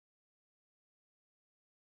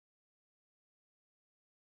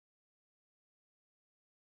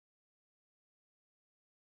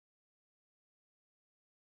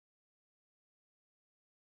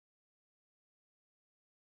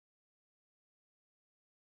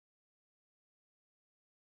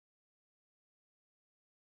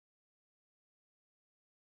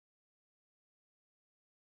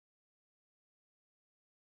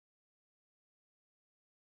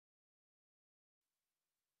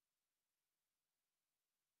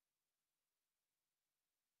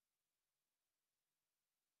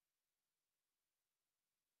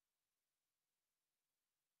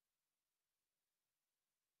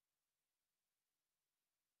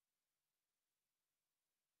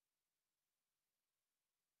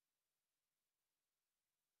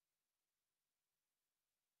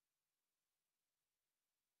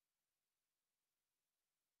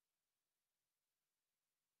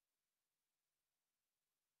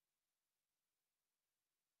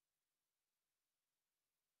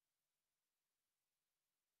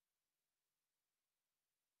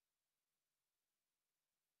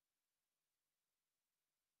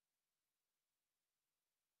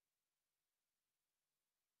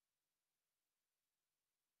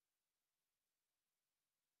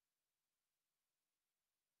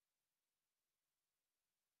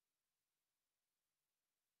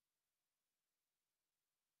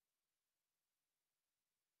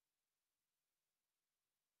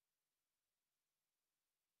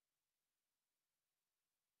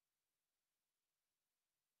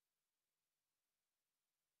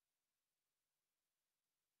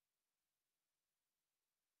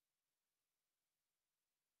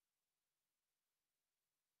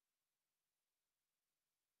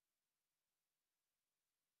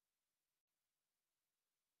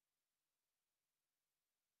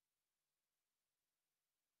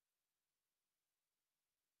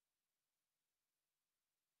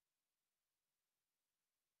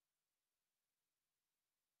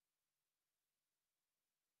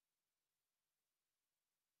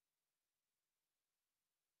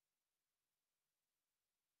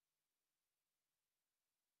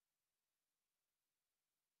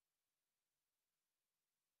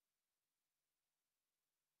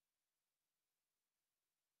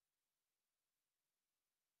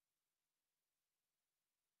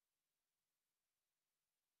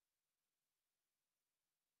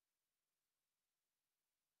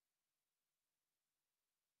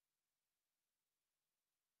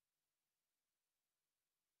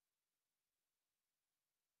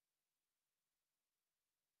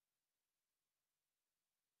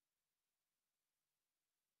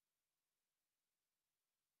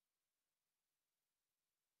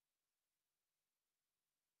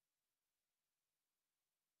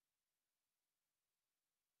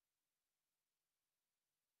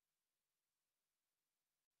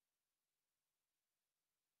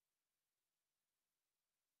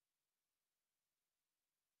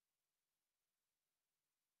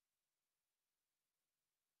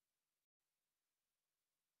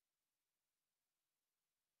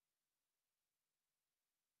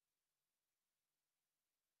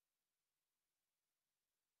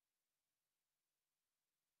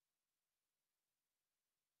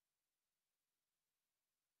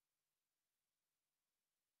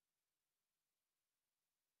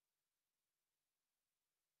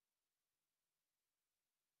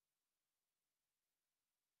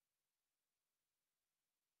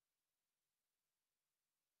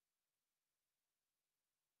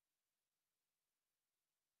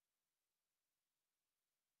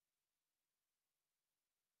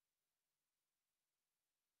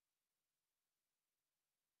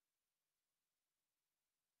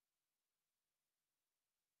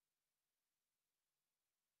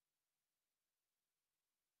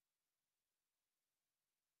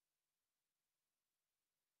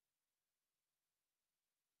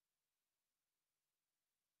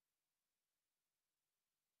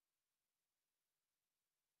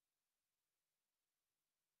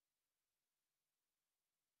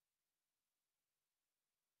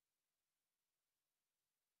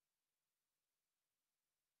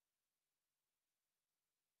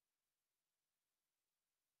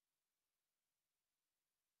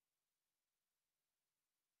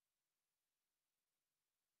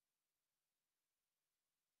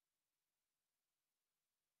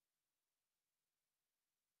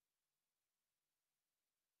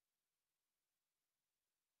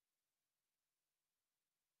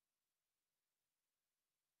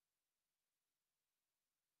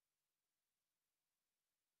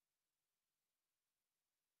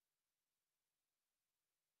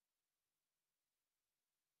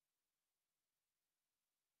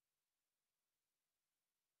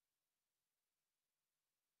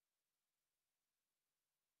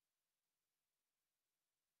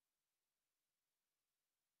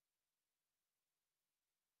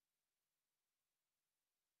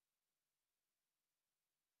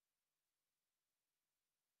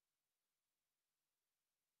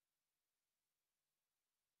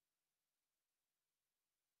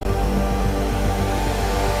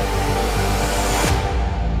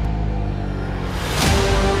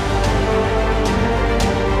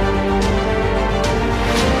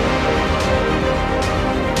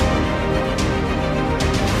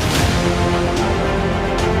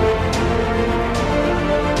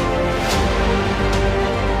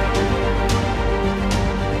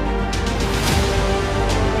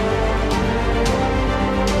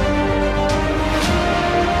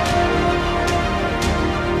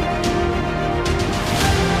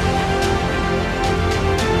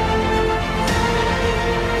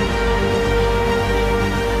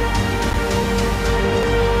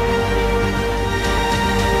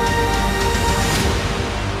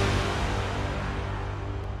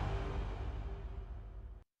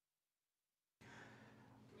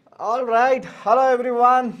All right. Hello,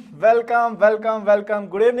 everyone. Welcome, welcome, welcome.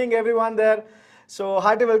 Good evening, everyone there. So,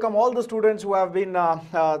 hearty welcome all the students who have been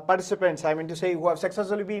participants. I mean to say, who have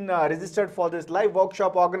successfully been registered for this live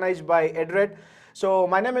workshop organized by Edred. So,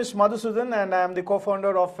 my name is Madhusudan, and I am the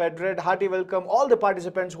co-founder of Edred. Hearty welcome all the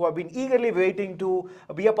participants who have been eagerly waiting to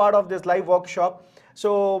be a part of this live workshop.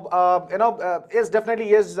 So yes, definitely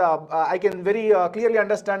yes. I can very clearly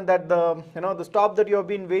understand that the stop that you have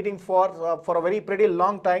been waiting for a very pretty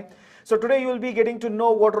long time. So today you will be getting to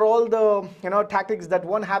know what are all the tactics that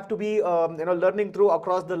one have to be learning through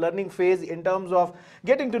across the learning phase in terms of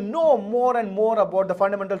getting to know more and more about the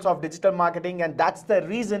fundamentals of digital marketing, and that's the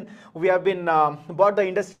reason we have been brought the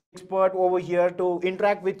industry expert over here to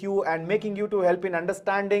interact with you and making you to help in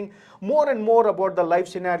understanding more and more about the life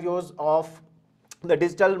scenarios of the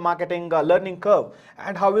digital marketing learning curve,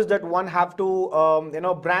 and how is that one have to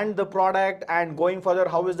brand the product, and going further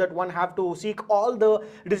how is that one have to seek all the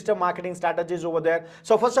digital marketing strategies over there.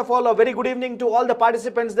 So first of all, a very good evening to all the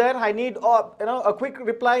participants there. I need a quick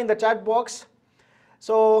reply in the chat box.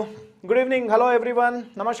 So good evening, hello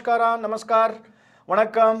everyone, namaskara, namaskar,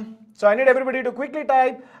 vanakkam. So I need everybody to quickly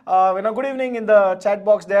type good evening in the chat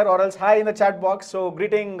box there, or else hi in the chat box. So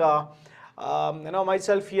greeting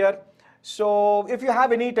myself here. So if you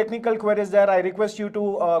have any technical queries there, I request you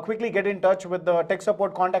to quickly get in touch with the tech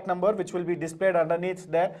support contact number, which will be displayed underneath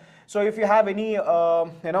there. So if you have any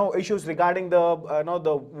issues regarding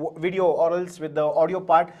the video or else with the audio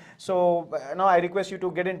part, so I request you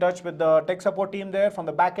to get in touch with the tech support team there from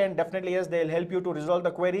the back end. Definitely yes, they'll help you to resolve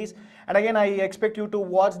the queries. And again, I expect you to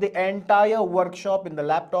watch the entire workshop in the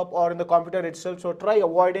laptop or in the computer itself. So try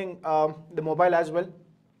avoiding the mobile as well.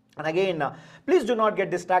 And again, please do not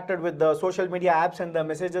get distracted with the social media apps and the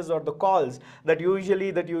messages or the calls that you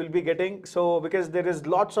will be getting. So because there is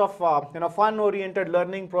lots of fun-oriented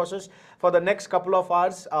learning process for the next couple of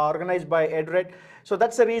hours organized by Edred. So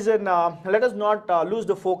that's the reason. Let us not lose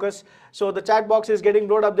the focus. So the chat box is getting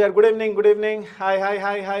loaded up there. Good evening. Good evening. Hi, hi,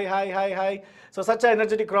 hi, hi, hi, hi, hi. So such an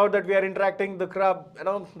energetic crowd that we are interacting. The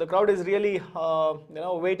crowd is really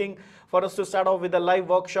waiting for us to start off with the live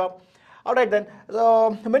workshop. All right then,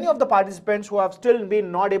 many of the participants who have still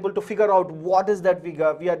been not able to figure out what is that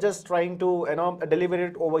we are just trying to deliver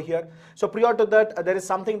it over here. So prior to that, there is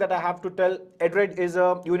something that I have to tell. Edred is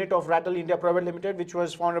a unit of Rattle India Private Limited, which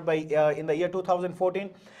was founded by in the year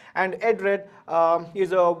 2014, and Edred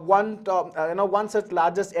is a one such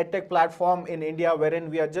largest edtech platform in India,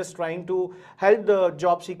 wherein we are just trying to help the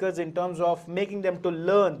job seekers in terms of making them to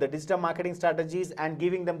learn the digital marketing strategies and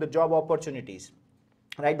giving them the job opportunities.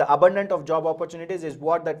 Right, the abundance of job opportunities is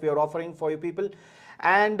what that we are offering for you people.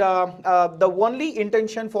 And the only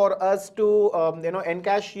intention for us to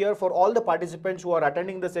encash here for all the participants who are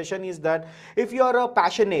attending the session is that if you are a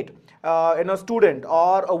passionate student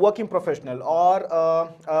or a working professional, or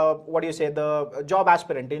what do you say, the job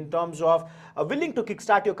aspirant in terms of willing to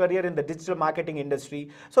kickstart your career in the digital marketing industry.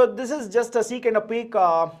 So this is just a seek and a peek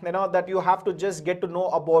that you have to just get to know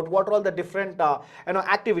about what are all the different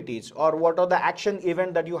activities, or what are the action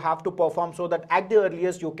event that you have to perform, so that at the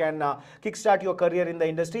earliest you can kickstart your career in the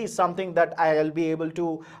industry is something that I'll be able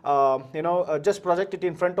to just project it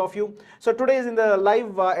in front of you. So today is in the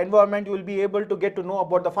live environment, you will be able to get to know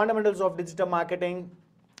about the fundamentals of digital marketing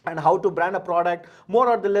and how to brand a product, more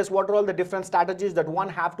or less what are all the different strategies that one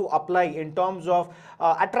have to apply in terms of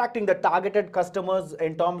attracting the targeted customers,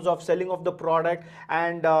 in terms of selling of the product,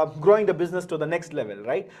 and growing the business to the next level,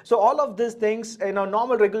 right? So all of these things in our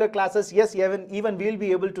normal regular classes, yes, even we'll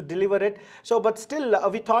be able to deliver it. So but still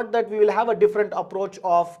we thought that we will have a different approach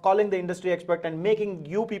of calling the industry expert and making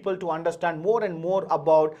you people to understand more and more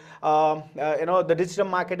about the digital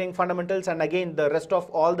marketing fundamentals, and again the rest of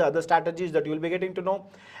all the other strategies that you'll be getting to know.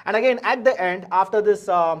 And again, at the end, after this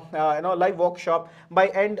live workshop, by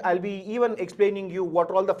end I'll be even explaining you what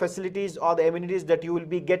are all the facilities or the amenities that you will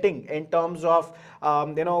be getting in terms of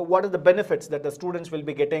what are the benefits that the students will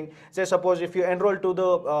be getting. Say suppose if you enroll to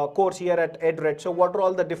the course here at Edred, so what are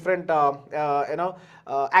all the different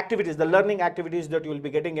activities, the learning activities that you will be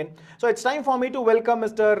getting in. So it's time for me to welcome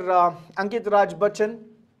Mr. Ankit Raj Bachchan,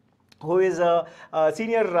 who is a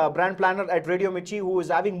senior brand planner at Radio Michi, who is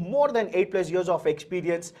having more than 8+ years of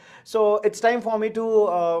experience. So it's time for me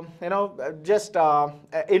to just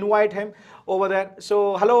invite him over there.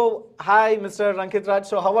 So hello, hi Mr. Ankit Raj.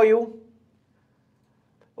 So how are you?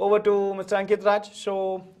 Over to Mr. Ankit Raj.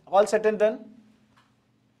 So all set and done.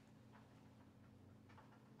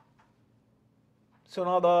 So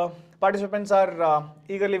now the participants are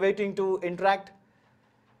eagerly waiting to interact.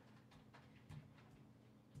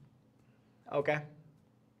 Okay.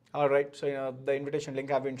 All right. So the invitation link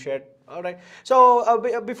have been shared. All right. So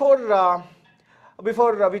before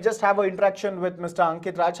we just have an interaction with Mr.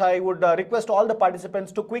 Ankit Raj, I would request all the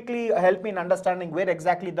participants to quickly help me in understanding where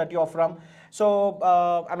exactly that you're from. So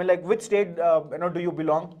I mean, like, which state do you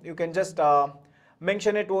belong? You can just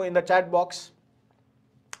mention it in the chat box.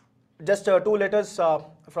 Just two letters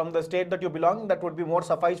from the state that you belong. That would be more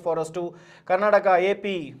suffice for us to Karnataka,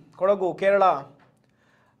 AP, Kodagu, Kerala.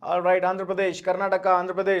 All right, Andhra Pradesh, Karnataka,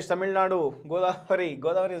 Andhra Pradesh, Tamil Nadu, Godavari.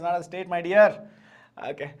 Godavari is not a state, my dear.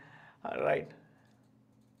 Okay. All right.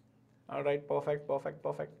 All right. Perfect. Perfect.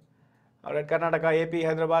 Perfect. All right, Karnataka, AP,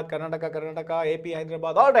 Hyderabad, Karnataka, AP,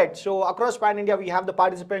 Hyderabad. All right, so across pan India, we have the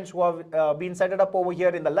participants who have been set up over here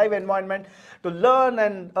in the live environment to learn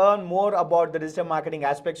and earn more about the digital marketing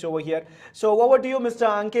aspects over here. So over to you, Mr.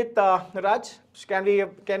 Ankit Raj.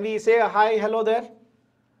 Can we say a hi, hello there?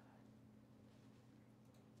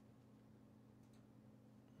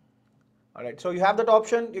 All right, so you have that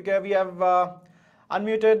option. We have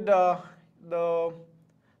unmuted the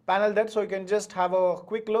panel there, so you can just have a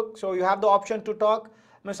quick look. So you have the option to talk,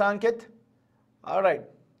 Ms. Ankit. All right.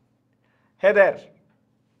 Hey there.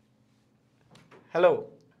 Hello.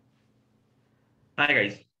 Hi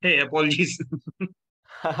guys. Hey, apologies.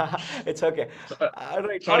 It's okay. So, All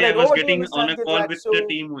right. All sorry, I right. was Over to you, getting Mr. on a Ankit call Raj. with the So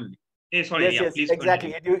team only. Hey, sorry. yes, Yeah, yes, please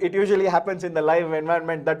exactly. continue. It usually happens in the live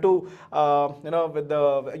environment. That too, with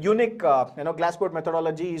the unique, Glassboard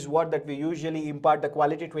methodology is what that we usually impart the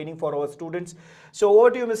quality training for our students. So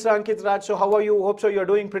over to you, Mr. Ankit Raj. So how are you? Hope so you're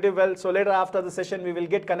doing pretty well. So later after the session, we will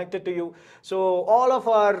get connected to you. So all of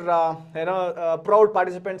our, proud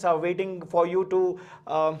participants are waiting for you to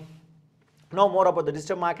know more about the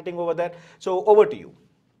digital marketing over there. So over to you.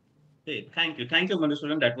 Hey, thank you,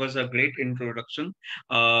 Madhusudan. That was a great introduction.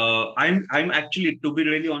 I'm actually, to be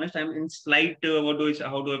really honest, I'm in slight. How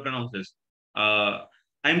do I pronounce this? Uh,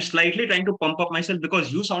 I'm slightly trying to pump up myself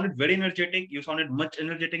because you sounded very energetic. You sounded much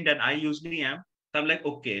energetic than I usually am. So I'm like,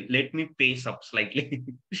 okay, let me pace up slightly.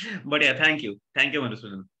 But yeah, thank you,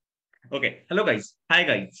 Madhusudan. Okay, hello guys. Hi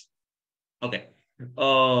guys. Okay.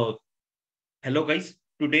 Uh, Hello guys.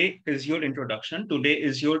 Today is your introduction. Today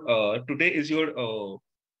is your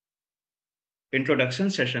introduction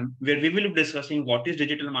session where we will be discussing what is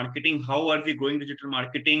digital marketing, how are we growing digital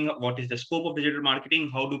marketing, what is the scope of digital marketing,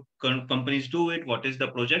 how do companies do it, what is the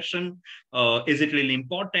projection, is it really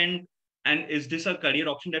important, and is this a career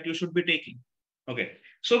option that you should be taking? Okay.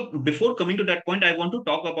 So before coming to that point, I want to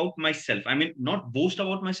talk about myself. I mean, not boast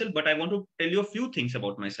about myself, but I want to tell you a few things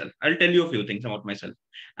about myself. I'll tell you a few things about myself.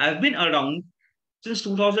 I've been around since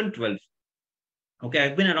 2012. Okay,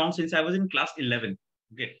 I've been around since I was in class 11.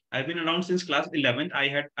 Okay, I've been around since class 11.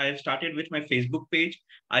 I have started with my Facebook page.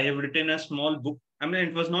 I have written a small book. I mean,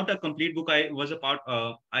 it was not a complete book. I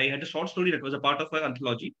had a short story that was a part of an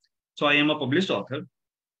anthology. So I am a published author.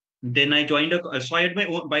 Then I joined so I had my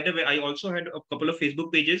own, by the way, I also had a couple of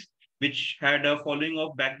Facebook pages which had a following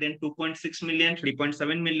of back then 2.6 million,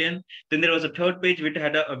 3.7 million. Then there was a third page which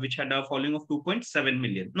had a following of 2.7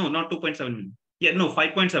 million. No, not 2.7 million. Yeah, no,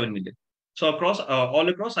 5.7 million. So all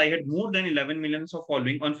across, I had more than 11 millions of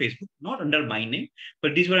following on Facebook, not under my name,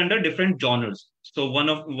 but these were under different genres. So one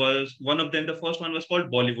of them. The first one was called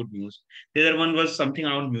Bollywood news. The other one was something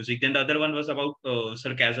around music. Then the other one was about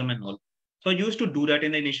sarcasm and all. So I used to do that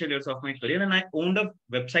in the initial years of my career, and I owned a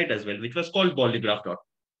website as well, which was called Polygraph.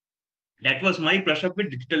 That was my brush up with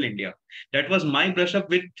digital India. That was my brush up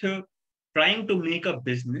with trying to make a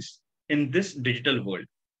business in this digital world.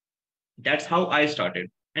 That's how I started.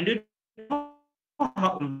 And you know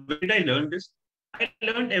where did I learn this? I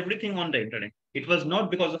learned everything on the internet. It was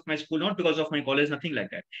not because of my school, not because of my college, nothing like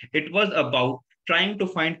that. It was about trying to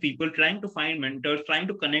find people, trying to find mentors, trying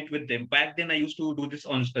to connect with them. Back then, I used to do this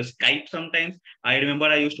on Skype sometimes. I remember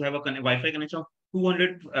I used to have a Wi-Fi connection of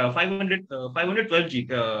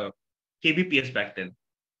 512 kbps back then.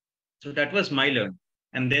 So that was my learn.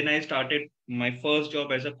 And then I started my first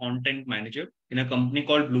job as a content manager in a company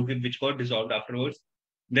called Bluewave, which got dissolved afterwards.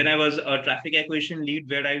 Then I was a traffic acquisition lead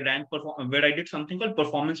where I did something called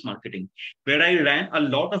performance marketing, where I ran a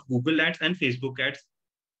lot of Google ads and Facebook ads.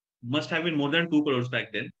 Must have been more than 2 crores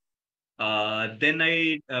back then. I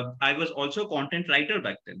was also a content writer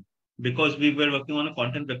back then because we were working on a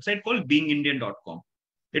content website called beingindian.com.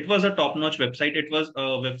 It was a top notch website. It was a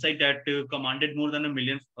website that commanded more than a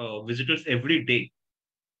million visitors every day.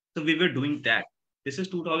 So we were doing that. This is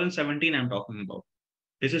 2017 I'm talking about.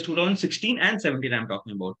 This is 2016 and 17 I'm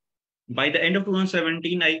talking about. By the end of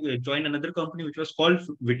 2017, I joined another company which was called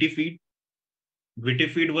Wittyfeed.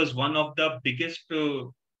 Wittyfeed was one of the biggest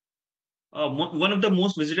one of the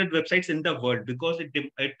most visited websites in the world because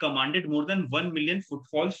it commanded more than 1 million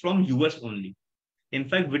footfalls from US only. In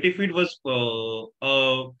fact, Wittifeed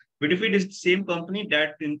is the same company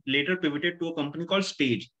that later pivoted to a company called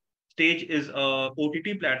Stage. Stage is a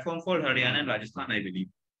OTT platform for Haryana and Rajasthan, I believe.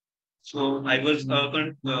 So I was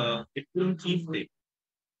it chief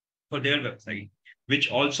for their website, which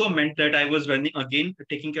also meant that I was running again,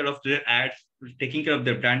 taking care of their ads, taking care of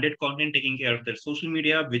their branded content, taking care of their social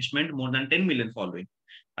media, which meant more than 10 million following.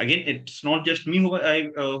 Again, it's not just me who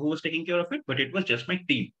was taking care of it, but it was just my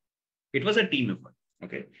team. It was a team effort.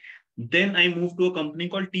 Okay. Then I moved to a company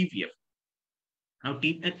called TVF. Now,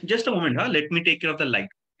 just a moment, huh? Let me take care of the light.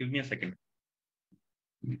 Give me a second.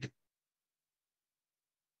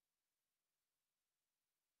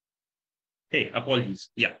 Hey, apologies.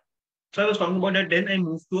 Yeah. So I was talking about that. Then I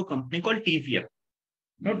moved to a company called TVF.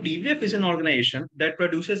 Now, TVF is an organization that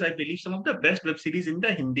produces, I believe, some of the best web series in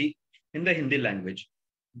the Hindi language,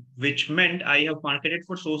 which meant I have marketed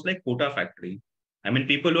for shows like Kota Factory. I mean,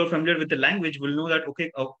 people who are familiar with the language will know that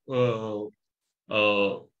okay,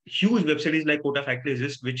 huge web series like Kota Factory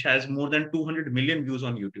exists, which has more than 200 million views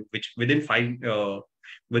on YouTube. Which within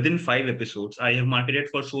 5 episodes, I have marketed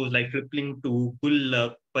for shows like Tripling to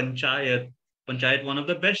Gull Panchayat, one of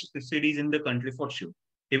the best series in the country for sure.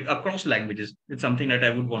 If, across languages, it's something that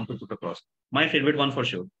I would want to put across. My favorite one for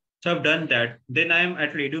sure. So I've done that. Then I am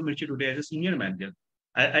at Radio Mirchi today as a senior manager.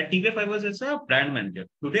 At TVF, I was as a brand manager.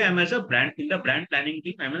 Today, I'm as a brand in the brand planning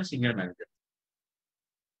team. I'm a senior manager.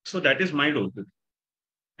 So that is my role.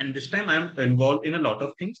 And this time I'm involved in a lot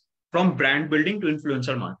of things from brand building to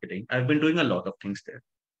influencer marketing. I've been doing a lot of things there.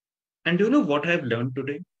 And do you know what I've learned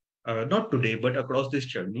today? Not today, but across this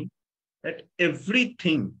journey, that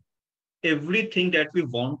everything that we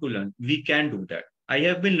want to learn, we can do that. I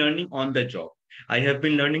have been learning on the job. I have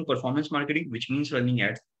been learning performance marketing, which means running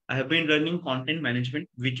ads. I have been learning content management,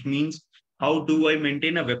 which means how do I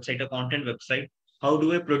maintain a website, a content website? How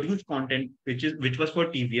do I produce content, which was for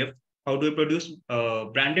TVF? How do I produce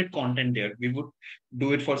branded content there? We would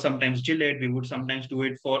do it for sometimes Gillette. We would sometimes do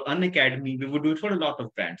it for An Academy. We would do it for a lot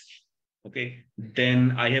of brands. Okay.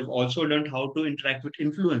 Then I have also learned how to interact with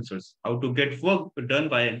influencers, how to get work done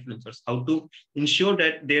by influencers, how to ensure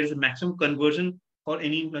that there's a maximum conversion for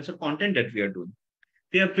any influencer content that we are doing.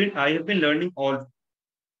 I have been learning all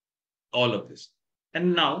of this.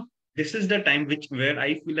 And now this is the time where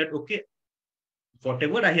I feel that okay,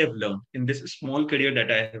 whatever I have learned in this small career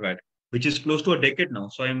that I have had, which is close to a decade now.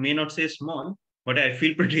 So I may not say small, but I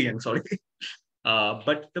feel pretty young, sorry.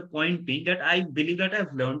 But the point being that I believe that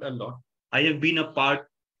I've learned a lot. I have been a part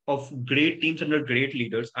of great teams under great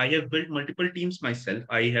leaders. I have built multiple teams myself.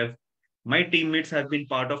 My teammates have been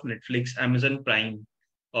part of Netflix, Amazon Prime,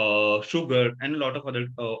 Sugar, and a lot of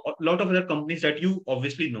other companies that you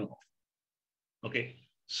obviously know of. Okay.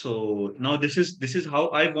 So now this is how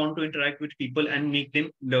I want to interact with people and make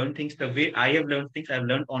them learn things the way I have learned things. I've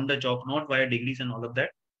learned on the job, not via degrees and all of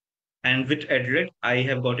that. And with Edred, I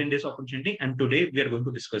have gotten this opportunity, and today we are going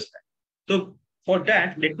to discuss that. So for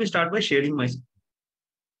that, let me start by sharing my.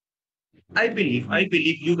 I believe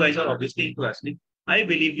you guys are obviously enthusiastic. I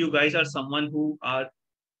believe you guys are someone who are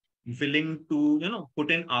willing to,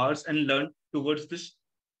 put in hours and learn towards this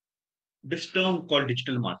term called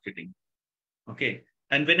digital marketing. Okay.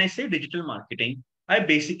 And when I say digital marketing, I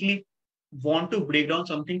basically want to break down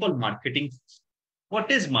something called marketing.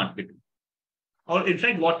 What is marketing? Or in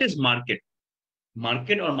fact, what is market?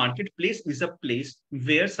 Market or marketplace is a place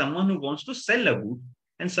where someone who wants to sell a good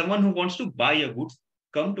and someone who wants to buy a good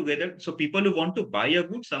come together. So people who want to buy a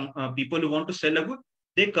good, some people who want to sell a good,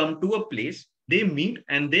 they come to a place, they meet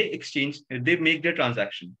and they exchange, they make their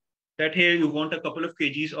transaction. That here you want a couple of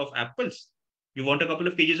kgs of apples. You want a couple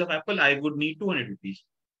of kgs of apple, I would need 200 rupees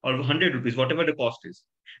or 100 rupees, whatever the cost is.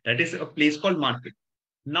 That is a place called market.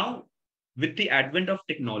 Now, with the advent of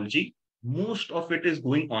technology, most of it is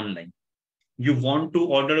going online. You want to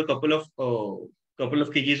order a couple of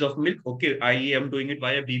kgs of milk. Okay, I am doing it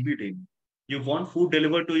via BB Daily. You want food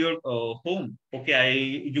delivered to your home. Okay,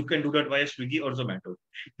 you can do that via Swiggy or Zomato.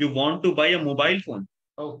 You want to buy a mobile phone.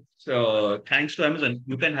 Oh, so thanks to Amazon,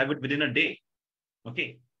 you can have it within a day.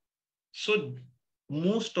 Okay, so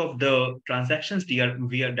most of the transactions that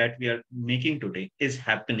we are making today is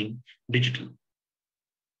happening digital.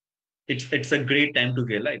 It's a great time to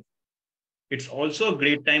be alive. It's also a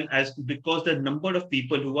great time as because the number of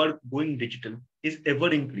people who are going digital is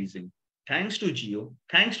ever increasing. Thanks to Geo,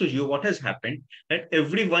 what has happened that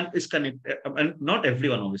everyone is connected, and not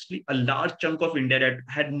everyone, obviously, a large chunk of India that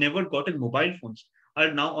had never gotten mobile phones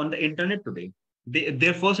are now on the internet today.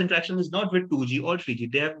 Their first interaction is not with 2G or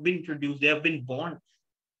 3G. They have been introduced, they have been born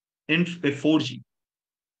in 4G.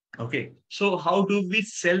 Okay. So how do we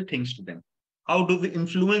sell things to them? How do we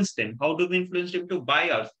influence them? How do we influence them to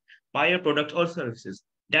buy our products or services?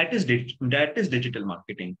 That is digital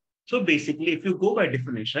marketing. So basically, if you go by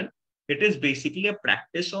definition, it is basically a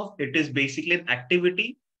practice of, it is basically an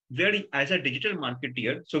activity where as a digital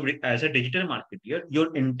marketeer,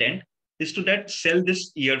 your intent is to that sell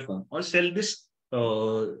this earphone or sell this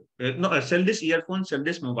no sell this earphone, sell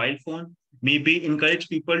this mobile phone, maybe encourage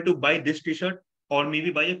people to buy this t-shirt, or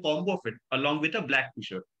maybe buy a combo of it along with a black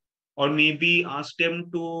t-shirt, or maybe ask them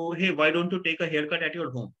to, hey, why don't you take a haircut at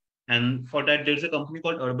your home? And for that, there's a company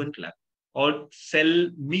called Urban Clap. Or sell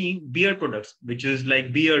me beer products, which is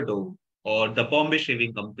like Beardo or the Bombay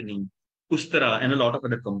Shaving Company, Ustara, and a lot of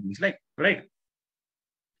other companies. Like, right.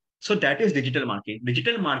 So that is digital marketing.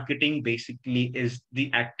 Digital marketing basically is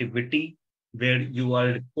the activity where you are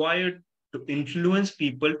required to influence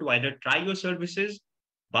people to either try your services,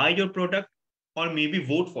 buy your product, or maybe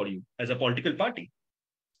vote for you as a political party.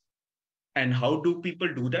 And how do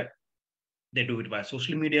people do that? They do it via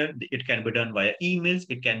social media. It can be done via emails.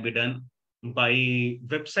 It can be done by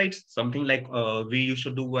websites, something like we used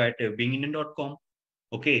to do at beingindian.com.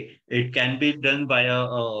 Okay, it can be done via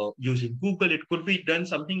using Google. It could be done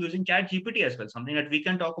something using Chat GPT as well, something that we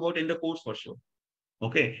can talk about in the course for sure.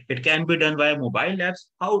 Okay, it can be done via mobile apps.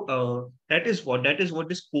 How that is what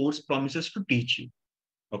this course promises to teach you.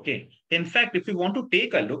 Okay, in fact, if you want to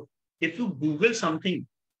take a look, if you Google something,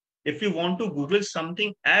 if you want to Google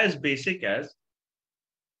something as basic as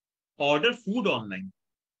order food online,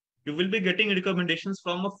 you will be getting recommendations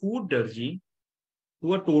from a food darji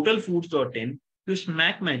to a totalfoods.in to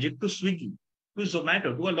Smack Magic to Swiggy to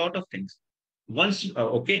Zomato to a lot of things.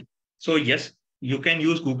 Okay, so yes, you can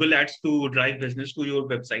use Google Ads to drive business to your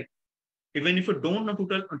website. Even if you don't know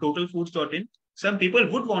totalfoods.in, some people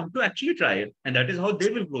would want to actually try it, and that is how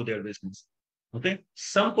they will grow their business. Okay,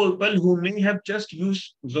 some people who may have just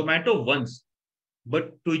used Zomato once,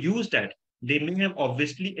 but to use that, they may have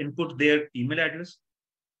obviously input their email address.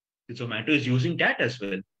 Zomato is using that as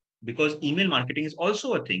well, because email marketing is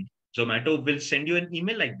also a thing. Zomato will send you an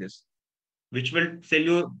email like this, which will tell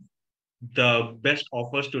you the best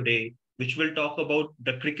offers today, which will talk about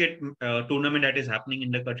the cricket tournament that is happening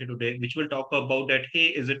in the country today, which will talk about that, hey,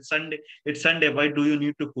 is it Sunday? It's Sunday. Why do you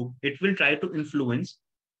need to cook? It will try to influence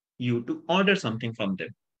you to order something from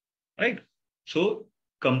them, right? So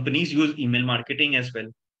companies use email marketing as well.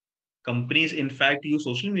 Companies, in fact, use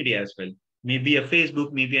social media as well. Maybe a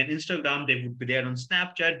Facebook, maybe an Instagram. They would be there on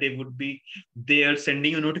Snapchat. They would be there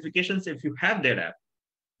sending you notifications if you have their app.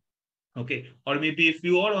 Okay, or maybe if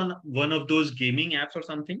you are on one of those gaming apps or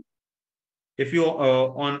something, if you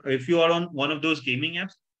are on one of those gaming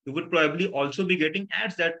apps, you would probably also be getting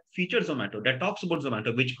ads that feature Zomato, that talks about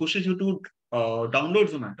Zomato, which pushes you to download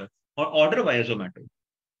Zomato or order via Zomato.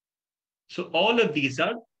 So all of these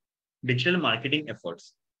are digital marketing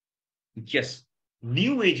efforts. Yes,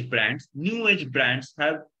 new age brands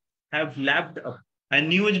have lapped up. And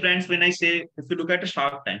new age brands, when I say, if you look at a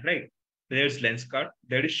Shark Tank, right? There's Lenskart,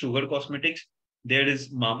 there is Sugar Cosmetics, there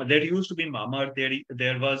is Mama. There used to be Mama.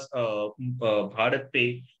 There was Bharat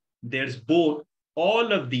Pay. There's Boat.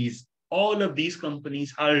 All of these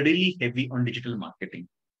companies are really heavy on digital marketing.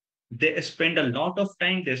 They spend a lot of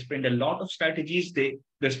time. They spend a lot of strategies. They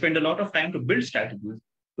spend a lot of time to build strategies,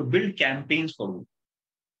 to build campaigns for you.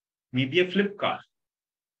 Maybe a Flipkart,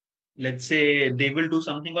 let's say they will do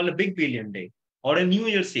something called a big billion day or a new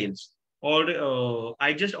year sales, or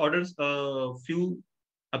I just ordered a few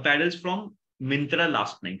apparels from Mintra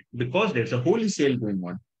last night because there's a holy sale going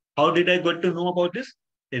on. How did I get to know about this?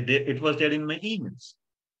 It was there in my emails.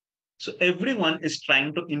 So everyone is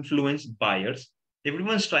trying to influence buyers.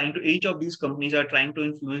 Everyone's trying to, each of these companies are trying to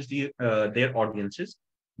influence their audiences.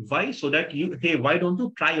 Why? So that you, hey, why don't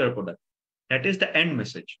you try your product? That is the end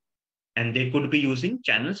message. And they could be using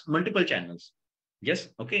channels, multiple channels. Yes.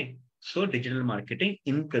 Okay. So digital marketing,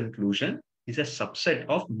 in conclusion, is a subset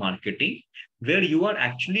of marketing where you are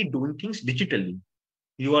actually doing things digitally.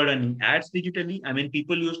 You are running ads digitally. I mean,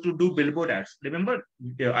 people used to do billboard ads. Remember?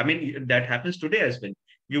 I mean, that happens today as well.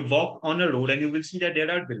 You walk on a road and you will see that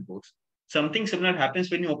there are billboards. Something similar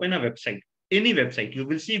happens when you open a website. Any website, you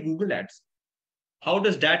will see Google ads. How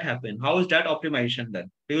does that happen? How is that optimization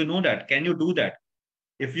done? Do you know that? Can you do that?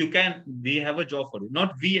 If you can, we have a job for you.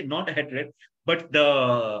 Not Edred, but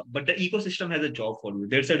the ecosystem has a job for you.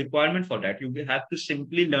 There's a requirement for that. Uh, you will have to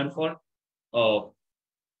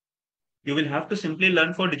simply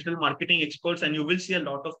learn for digital marketing experts, and you will see a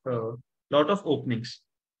lot of openings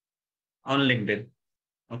on LinkedIn.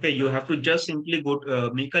 Okay, you have to just simply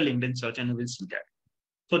make a LinkedIn search, and you will see that.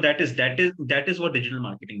 So that is what digital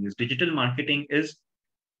marketing is. Digital marketing is,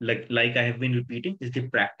 like I have been repeating, is the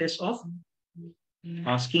practice of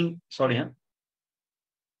asking. Sorry, huh?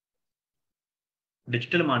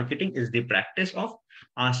 Digital marketing is the practice of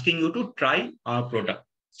asking you to try our product.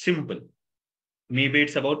 Simple. Maybe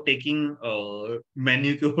it's about taking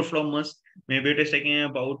manicure from us. Maybe it is taking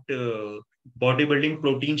about bodybuilding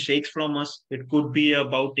protein shakes from us. It could be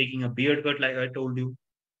about taking a beard cut, like I told you.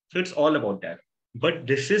 So it's all about that. But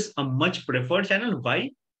this is a much preferred channel.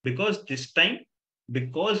 Why? Because this time,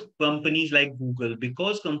 because companies like Google,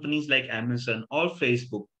 because companies like Amazon or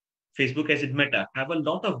Facebook as it Meta, have a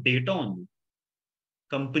lot of data on you.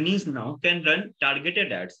 Companies now can run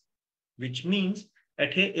targeted ads, which means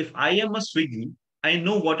that, hey, if I am a Swiggy, I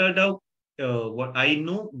know what are the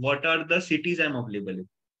cities I'm available in.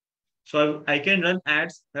 So I can run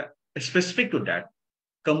ads specific to that,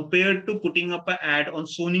 compared to putting up an ad on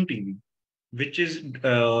Sony TV, which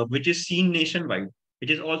is seen nationwide,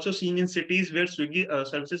 which is also seen in cities where Swiggy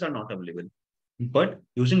services are not available. But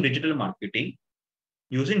using digital marketing,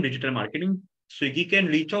 Swiggy can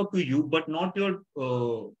reach out to you, but not your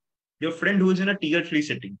friend who is in a tier three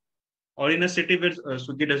city or in a city where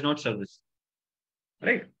Swiggy does not service,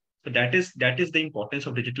 right? So that is the importance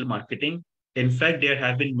of digital marketing. In fact, there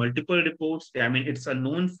have been multiple reports. I mean, it's a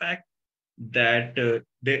known fact that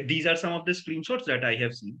these are some of the screenshots that I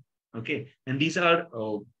have seen. Okay, and these are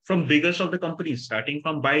from biggest of the companies, starting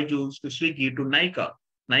from Byju's to Swiggy to Nika.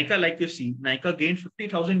 Nika, like you see, Nika gained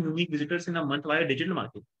 50,000 unique visitors in a month via digital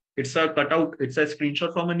marketing. It's a cutout. It's a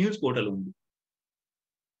screenshot from a news portal only.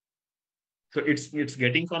 So it's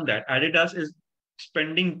getting from that. Adidas is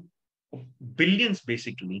spending billions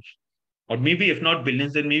basically, or maybe if not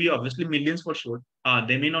billions, then maybe obviously millions for sure.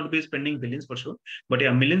 They may not be spending billions for sure, but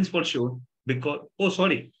yeah, millions for sure. Because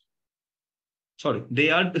sorry, they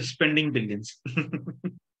are spending billions.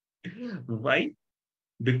 Why?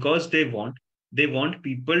 Because they want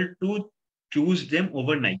people to choose them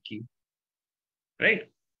over Nike, right?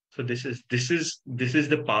 So this is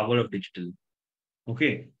the power of digital.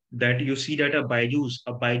 Okay, that you see that a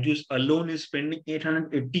Byju's alone is spending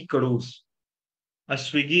 880 crores. A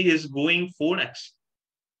Swiggy is going 4x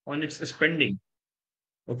on its spending.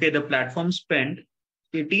 Okay, the platform spent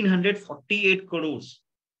 1,848 crores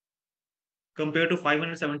compared to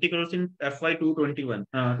 570 crores in FY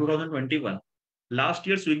 2021. Last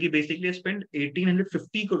year, Swiggy basically spent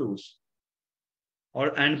 1,850 crores.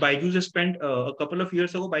 And Byju's has spent a couple of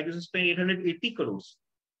years ago, Byju's has spent 880 crores.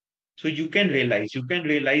 So you can realize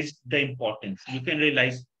the importance. You can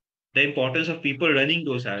realize the importance of people running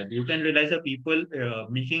those ads. You can realize the people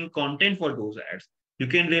making content for those ads. You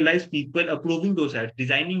can realize people approving those ads,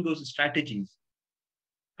 designing those strategies,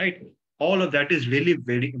 right? All of that is really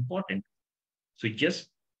very important. So yes,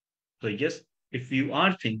 so yes, if you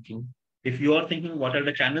are thinking, what are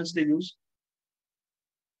the channels they use,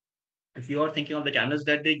 if you are thinking of the channels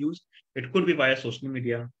that they use, it could be via social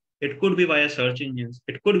media, it could be via search engines,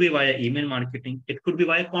 it could be via email marketing, it could be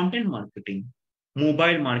via content marketing,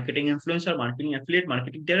 mobile marketing, influencer marketing, affiliate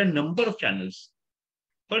marketing. There are a number of channels.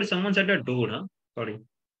 Sorry, someone's at the door, huh? Sorry.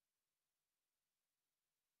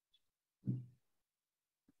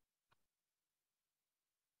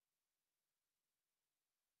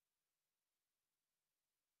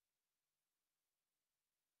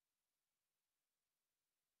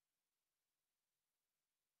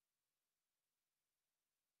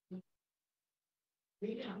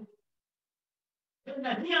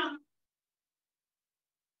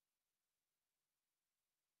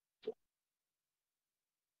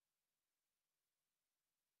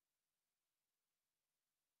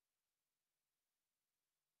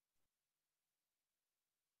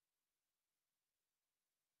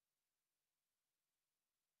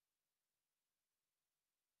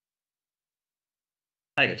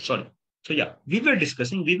 Hi, guys. Sorry. So yeah, we were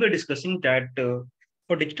discussing that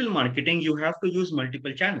for digital marketing, you have to use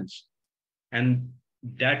multiple channels, and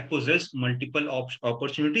that possess multiple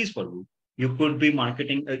opportunities for you. You could be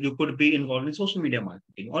marketing, you could be involved in social media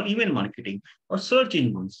marketing or email marketing or search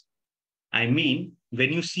engines. I mean,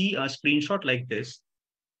 when you see a screenshot like this,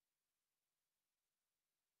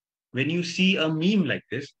 when you see a meme like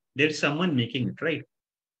this, there's someone making it, right?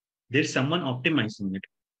 There's someone optimizing it.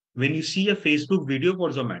 When you see a Facebook video for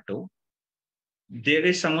Zomato, there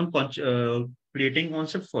is someone creating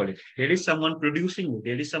concept for it. There is someone producing it.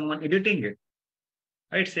 There is someone editing it.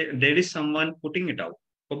 Right? There is someone putting it out,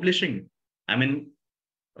 publishing it. I mean,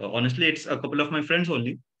 honestly, it's a couple of my friends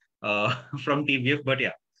only from TVF, but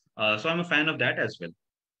yeah. So I'm a fan of that as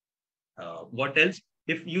well. What else?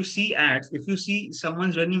 If you see ads, if you see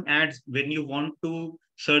someone's running ads when you want to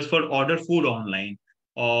search for order food online,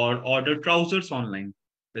 or order trousers online,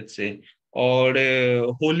 let's say, or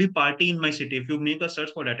a holy party in my city. If you make a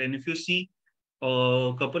search for that, and if you see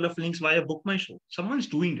a couple of links via Book My Show, someone's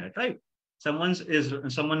doing that, right? Someone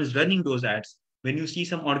is running those ads. When you see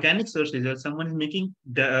some organic search results, someone is making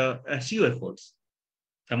the SEO efforts.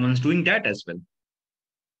 Someone's doing that as well,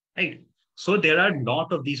 right? So there are a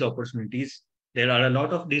lot of these opportunities. There are a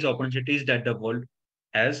lot of these opportunities that the world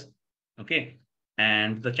has. Okay.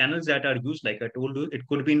 And the channels that are used, like I told you, it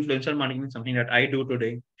could be influencer marketing, something that I do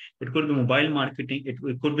today. It could be mobile marketing.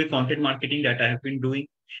 It could be content marketing that I have been doing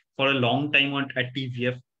for a long time at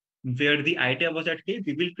TVF, where the idea was that, hey,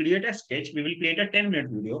 we will create a sketch, we will create a 10-minute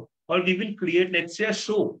video, or we will create, let's say, a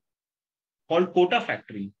show called Quota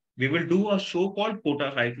Factory. We will do a show called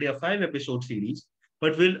Quota Factory, a 5-episode series,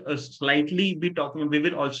 but we will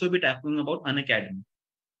also be talking about Unacademy,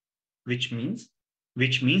 which means,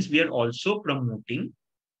 we are also promoting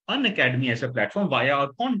Unacademy as a platform via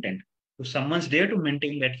our content. So someone's there to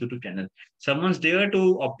maintain that YouTube channel. Someone's there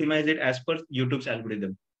to optimize it as per YouTube's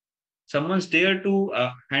algorithm. Someone's there to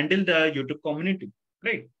handle the YouTube community,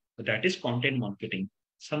 right? So that is content marketing.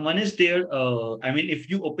 Someone is there. If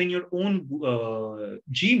you open your own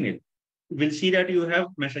Gmail, you will see that you have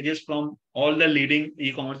messages from all the leading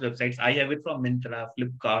e-commerce websites. I have it from Myntra,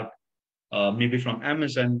 Flipkart, maybe from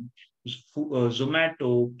Amazon,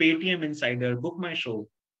 Zomato, Paytm Insider, Book My Show.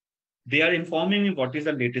 They are informing me what is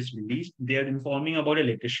the latest release. They are informing about a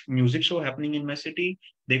latest music show happening in my city.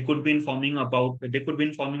 Informing me about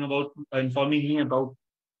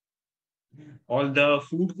all the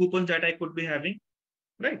food coupons that I could be having,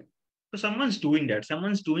 right? So someone's doing that.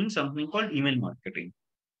 Someone's doing something called email marketing.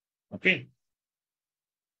 Okay.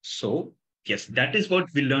 So yes, that is what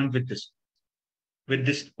we learned with this. With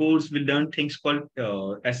this course, we learn things called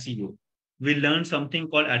SEO. We learn something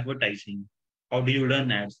called advertising. How do you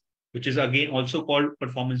learn ads? Which is again also called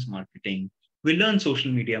performance marketing. We learn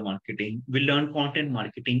social media marketing. We learn content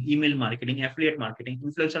marketing, email marketing, affiliate marketing,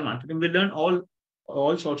 influencer marketing. We learn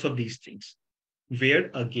all sorts of these things. Where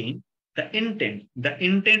again, the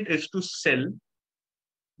intent is to sell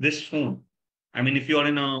this phone. If you are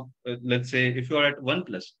in let's say, if you are at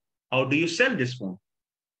OnePlus, how do you sell this phone?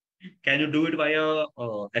 Can you do it via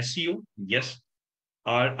SEO? Yes.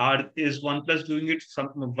 Is OnePlus doing it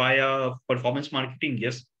via performance marketing?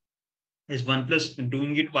 Yes. Is OnePlus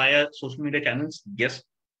doing it via social media channels? Yes.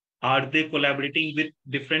 Are they collaborating with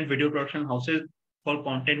different video production houses for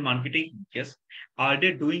content marketing? Yes. Are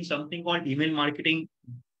they doing something called email marketing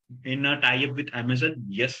in a tie-up with Amazon?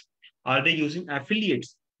 Yes. Are they using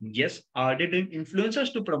affiliates? Yes. Are they doing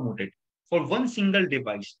influencers to promote it for one single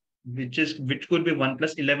device, which could be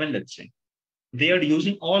OnePlus 11, let's say? They are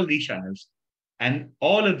using all these channels, and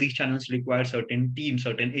all of these channels require certain teams,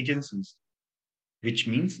 certain agencies, which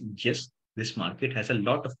means, yes, this market has a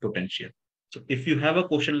lot of potential. So if you have a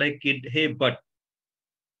question like it, hey, but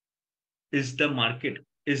is there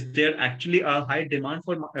actually a high demand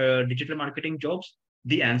for digital marketing jobs?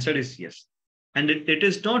 The answer is yes. And it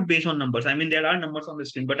is not based on numbers. There are numbers on the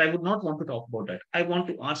screen, but I would not want to talk about that. I want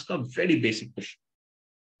to ask a very basic question.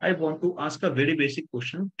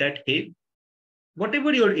 That, hey,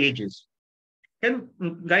 whatever your age is, can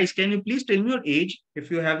you please tell me your age if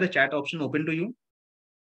you have the chat option open to you?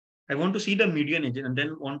 I want to see the median age and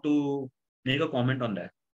then want to make a comment on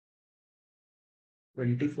that.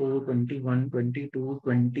 24, 21, 22,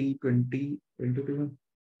 20, 20, 22,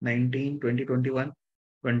 19, 20, 21,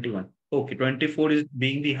 21. Okay, 24 is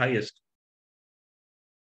being the highest.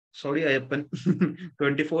 Sorry, Ayappan.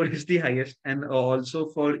 24 is the highest, and also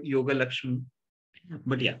for Yoga Lakshmi.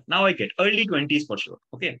 But yeah, now I get early 20s for sure.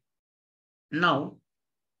 Okay. Now,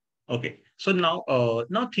 okay. So now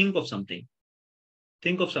think of something.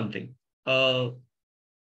 Uh,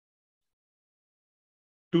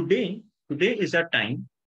 today is a time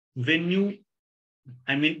when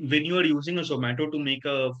when you are using a Zomato to make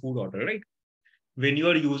a food order, right? When you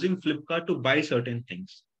are using Flipkart to buy certain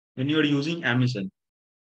things, when you are using Amazon,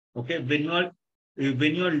 okay, when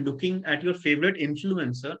you are looking at your favorite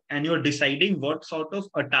influencer and you're deciding what sort of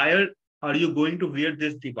attire are you going to wear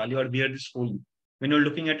this Diwali or wear this Holi, when you're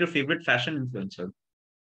looking at your favorite fashion influencer,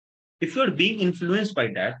 if you're being influenced by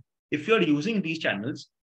that, if you're using these channels,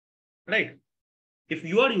 right? If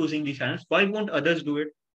you are using these channels, why won't others do it?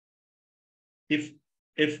 If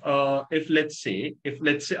let's say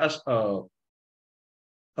us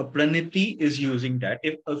a Praniti is using that,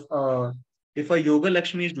 if a Yoga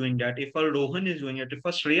Lakshmi is doing that, if a Rohan is doing it, if a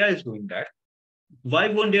Shreya is doing that, why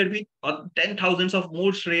won't there be 10,000s of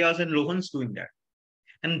more Shreyas and Rohans doing that?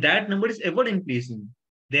 And that number is ever increasing.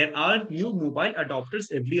 There are new mobile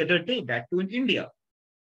adopters every other day, that too in India.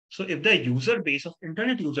 So if the user base of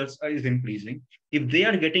internet users is increasing, if they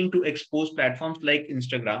are getting to expose platforms like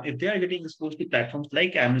Instagram, if they are getting exposed to platforms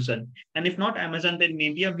like Amazon, and if not Amazon, then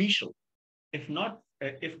maybe a Misho. If not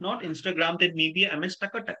Instagram, then maybe a MS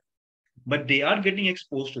Takata. But they are getting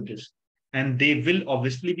exposed to this, and they will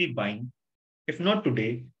obviously be buying. If not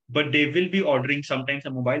today, but they will be ordering sometimes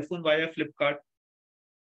a mobile phone via Flipkart,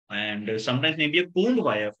 and sometimes maybe a phone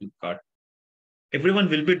via Flipkart. Everyone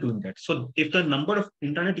will be doing that. So if the number of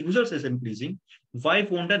internet users is increasing, why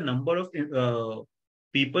won't the number of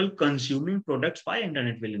people consuming products via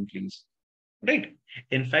internet will increase? Right.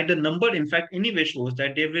 In fact, anyway shows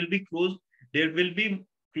that there will be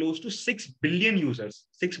close to 6 billion users,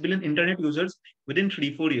 6 billion internet users within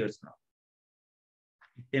 3-4 years now.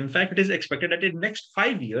 In fact, it is expected that in next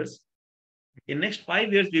 5 years, we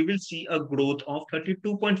will see a growth of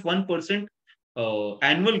 32.1%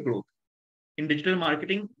 annual growth in digital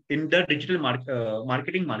marketing, in the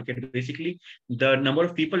marketing market, basically the number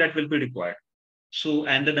of people that will be required. So,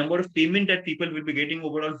 and the number of payment that people will be getting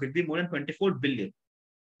overall will be more than 24 billion.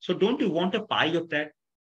 So don't you want a pie of that?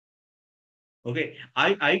 Okay.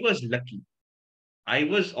 I was lucky. I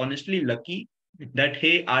was honestly lucky that,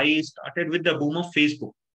 hey, I started with the boom of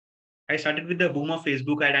Facebook. I started with the boom of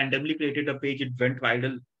Facebook. I randomly created a page. It went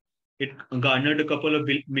viral. It garnered a couple of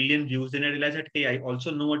million views. Then I realized that, hey, I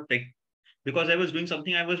also know a tech, because I was doing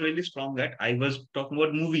something I was really strong at. I was talking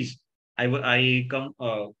about movies. I was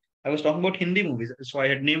talking about Hindi movies. So I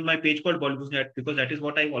had named my page called Bollywood Net because that is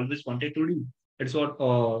what I always wanted to do. That's what.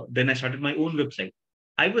 Then I started my own website.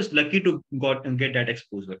 I was lucky to got and get that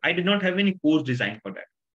exposure. I did not have any course designed for that.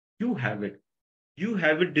 You have it. You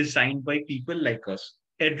have it designed by people like us.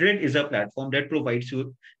 Edred is a platform that provides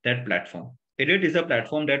you that platform. Edred is a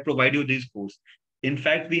platform that provides you these courses. In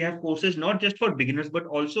fact, we have courses not just for beginners, but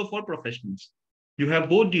also for professionals. You have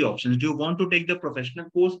both the options. Do you want to take the professional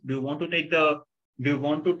course? Do you want to take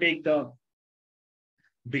the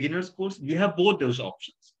beginners course? We have both those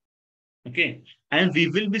options. Okay. And we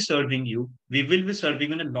will be serving you. We will be serving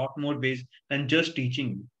you in a lot more ways than just teaching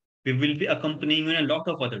you. We will be accompanying you in a lot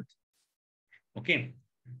of other. Okay.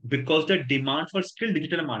 Because the demand for skilled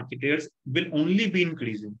digital marketers will only be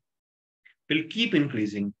increasing, will keep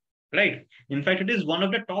increasing, right? In fact, it is one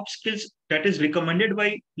of the top skills that is recommended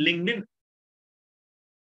by LinkedIn.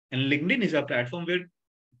 And LinkedIn is a platform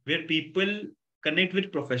where people connect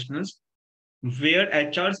with professionals, where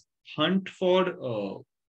HRs hunt for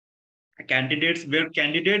candidates, where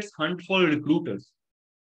candidates hunt for recruiters,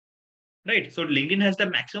 right? So LinkedIn has the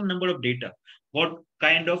maximum number of data. What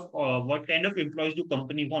kind of employees do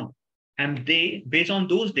company want? And they, based on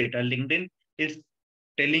those data, LinkedIn is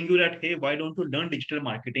telling you that, hey, why don't you learn digital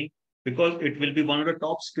marketing? Because it will be one of the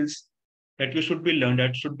top skills that you should be learned,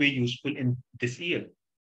 that should be useful in this year.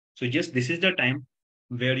 So yes, this is the time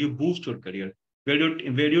where you boost your career, where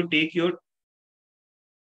you take your.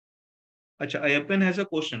 Acha, Ayappan has a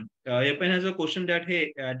question. Ayappan has a question that,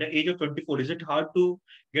 hey, at the age of 24, is it hard to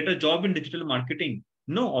get a job in digital marketing?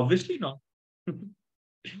 No, obviously not.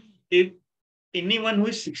 If anyone who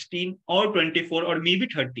is 16 or 24 or maybe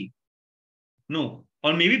 30, no,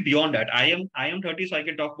 or maybe beyond that. I am 30, so I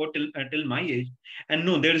can talk about till my age. And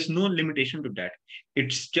no, there is no limitation to that.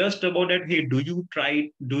 It's just about that. Hey, do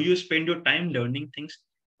you spend your time learning things?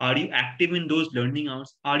 Are you active in those learning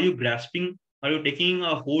hours? Are you grasping? Are you taking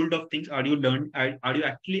a hold of things? Are you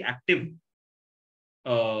actually active?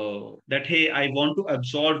 That, hey, I want to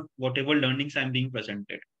absorb whatever learnings I'm being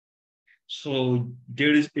presented. So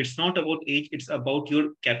it's not about age, it's about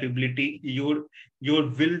your capability, your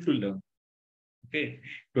will to learn. Okay.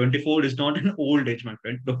 24 is not an old age, my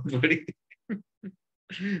friend. Don't worry.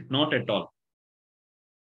 Not at all.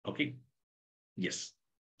 Okay. Yes.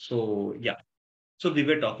 So yeah. So we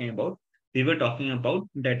were talking about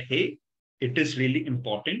that, hey, it is really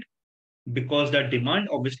important because the demand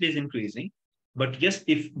obviously is increasing. But yes,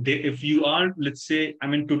 if you are, let's say, I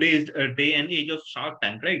mean, today is a day and age of Shark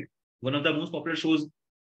Tank, right? One of the most popular shows,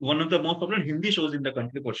 one of the most popular Hindi shows in the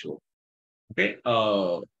country for sure. Okay.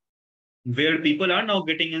 Where people are now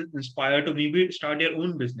getting inspired to maybe start their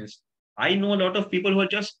own business. I know a lot of people who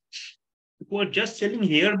are just selling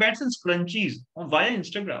hair bands and scrunchies via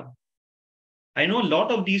Instagram. I know a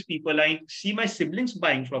lot of these people. I see my siblings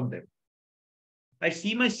buying from them. I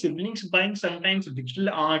see my siblings buying sometimes digital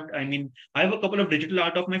art. I mean, I have a couple of digital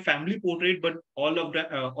art of my family portrait, but all of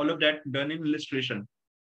that done in illustration.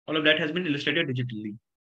 All of that has been illustrated digitally.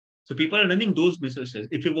 So people are running those businesses.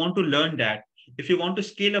 If you want to learn that, if you want to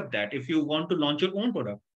scale up that, if you want to launch your own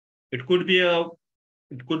product, it could be a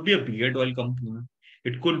it could be a beard oil company.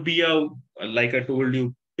 It could be a, like I told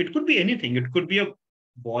you, it could be anything. It could be a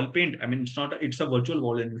wall paint. I mean, it's not, it's a virtual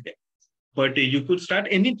wall anyway, but you could start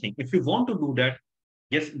anything. If you want to do that,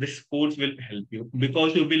 yes, this course will help you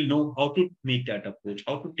because you will know how to make that approach,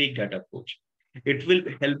 how to take that approach. It will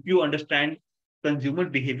help you understand consumer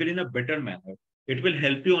behavior in a better manner. It will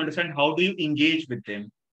help you understand how do you engage with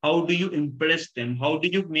them, how do you impress them, how do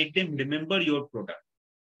you make them remember your product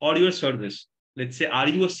or your service. Let's say, are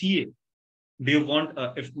you a CA? Do you want,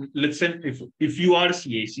 if let's say, if you are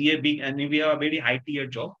CA being and we are a very high tier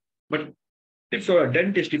job, but if you're a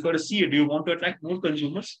dentist, if you're a CA, do you want to attract more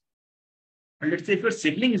consumers? And let's say if your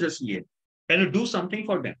sibling is a CA, can you do something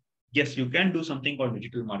for them? Yes, you can do something for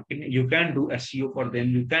digital marketing. You can do SEO for them.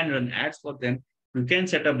 You can run ads for them. You can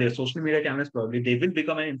set up their social media channels. Probably they will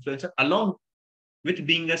become an influencer along with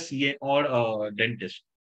being a CA or a dentist.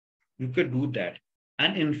 You could do that.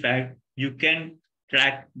 And in fact, you can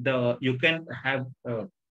track the, you can track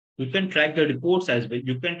the reports as well.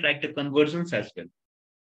 You can track the conversions as well,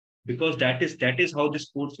 because that is how this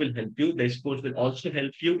course will help you. This course will also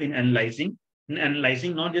help you in analyzing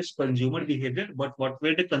not just consumer behavior, but what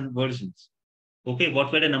were the conversions. Okay,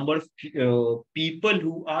 what were the number of people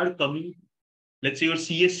who are coming, let's say your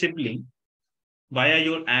CS sibling, via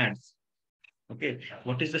your ads. Okay,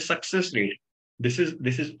 what is the success rate? This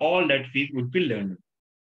is all that we would be learning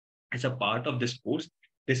as a part of this course.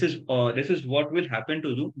 This is what will happen to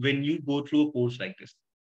you when you go through a course like this.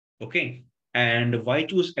 Okay, and why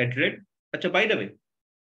choose Edred? Acha, by the way,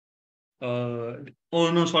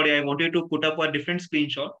 oh no, sorry, I wanted to put up a different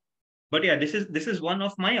screenshot. But yeah, this is one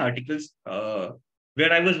of my articles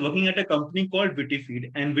where I was working at a company called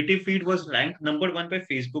Witifeed, and Witifeed was ranked number one by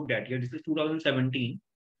Facebook that year. This is 2017,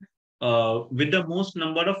 with the most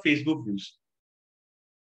number of Facebook views.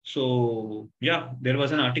 So yeah, there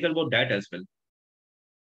was an article about that as well.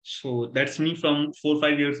 So that's me from 4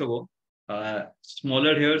 5 years ago.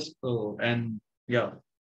 Smaller hairs, and yeah,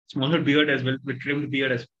 smaller beard as well, with trimmed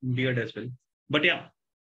beard as well. But yeah,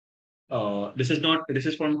 this is not. This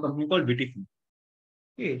is from a company called Witifeed.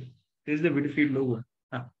 Hey, there's the Witifeed logo.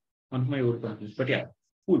 Ah, one of my old companies. But yeah,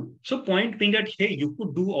 cool. So point being that hey, you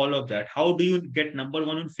could do all of that. How do you get number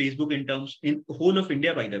one on Facebook in terms in whole of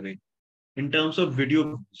India, by the way, in terms of video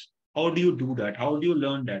views? How do you do that? How do you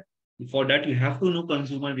learn that? For that, you have to know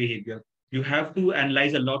consumer behavior. You have to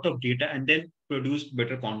analyze a lot of data and then produce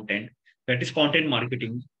better content. That is content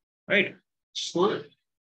marketing, right? So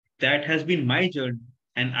that has been my journey,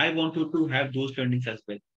 and I want you to have those learnings as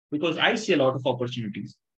well, because I see a lot of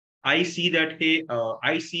opportunities. I see that hey,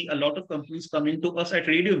 I see a lot of companies coming to us at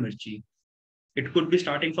Radio Mirchi. It could be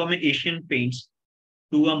starting from an Asian Paints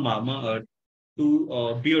to a Mama Earth to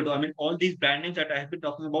Beardo. I mean, all these brand names that I have been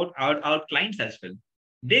talking about are our clients as well.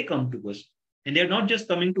 They come to us, and they're not just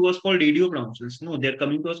coming to us for radio promotions. No, they're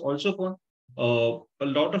coming to us also for a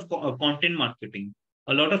lot of content marketing,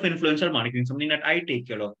 a lot of influencer marketing, something that I take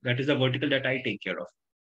care of. That is a vertical that I take care of.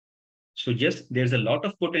 So yes, there's a lot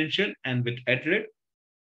of potential, and with Edred,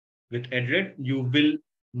 you will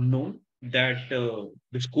know that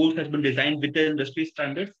this course has been designed with the industry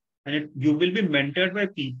standards, and you will be mentored by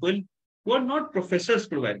people who are not professors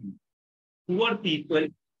probably, who are people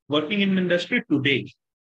working in industry today.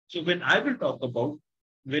 So when I will talk about,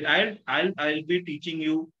 when I'll be teaching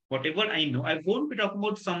you whatever I know. I won't be talking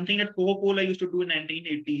about something that Coca-Cola used to do in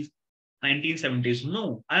 1980s, 1970s.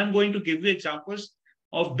 No, I'm going to give you examples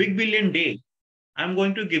of Big Billion Day. I'm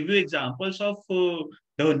going to give you examples of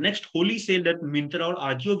the next holy sale that Mintra or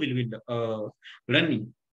Ajio will be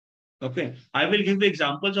running. Okay, I will give you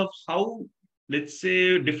examples of how, let's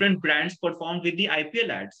say, different brands perform with the IPL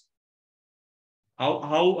ads.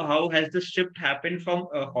 How has the shift happened from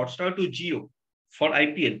Hotstar to Geo for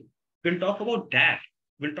IPL? We'll talk about that.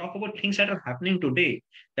 We'll talk about things that are happening today.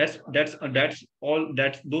 That's all.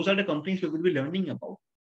 Those are the companies we will be learning about.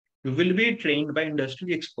 You will be trained by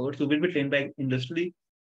industry experts. You will be trained by industry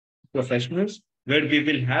professionals, where we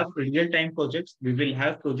will have real-time projects. We will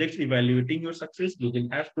have projects evaluating your success. We will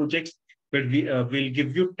have projects where we will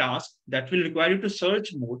give you tasks that will require you to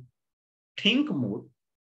search more, think more.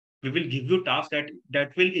 We will give you tasks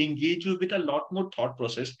that will engage you with a lot more thought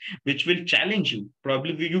process, which will challenge you.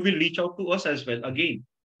 Probably you will reach out to us as well again,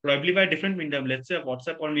 probably by a different medium, let's say a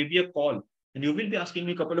WhatsApp or maybe a call, and you will be asking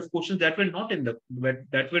me a couple of questions that were not in the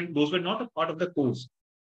that were those were not a part of the course.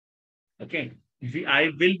 Okay,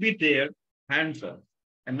 I will be there hands on,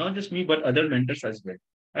 and not just me but other mentors as well.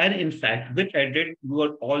 And in fact, with Edit, you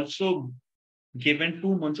are also given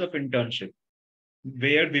 2 months of internship,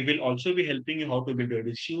 where we will also be helping you how to build a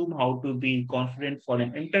resume, how to be confident for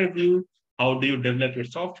an interview, how do you develop your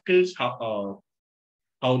soft skills, how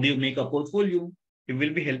do you make a portfolio. We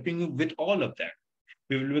will be helping you with all of that.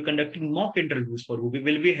 We will be conducting mock interviews for you. We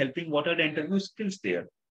will be helping what are the interview skills there.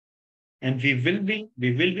 And we will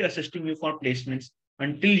be assisting you for placements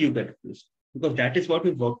until you get placed. Because that is what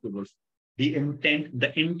we work towards. The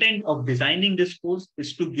intent of designing this course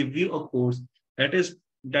is to give you a course that is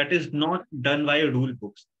not done via rule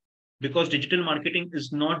books, because digital marketing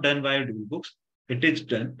is not done by rule books. It is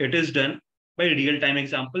done by real time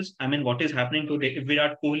examples. I mean, what is happening today? If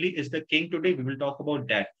Virat Kohli is the king today, we will talk about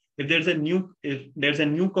that. If there's a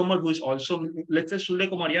newcomer who is also, let's say, Surya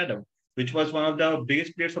Kumar Yadav, which was one of the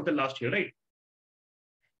biggest players of the last year, right?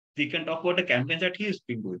 We can talk about the campaigns that he has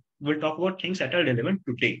been doing. We'll talk about things that are relevant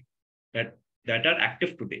today, that that are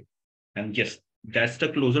active today. And yes, that's the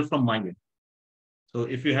closer from my end. So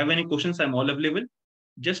if you have any questions, I'm all available.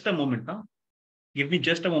 Just a moment now. Give me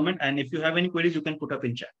just a moment. And if you have any queries, you can put up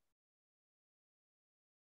in chat.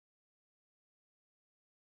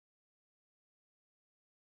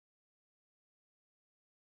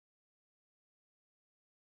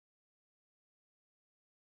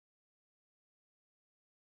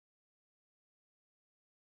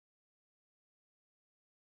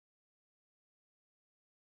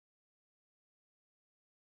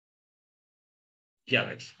 Yeah,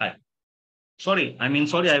 guys. Hi. Sorry, I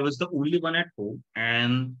was the only one at home,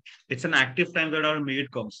 and it's an active time that our maid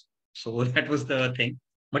comes. So that was the thing.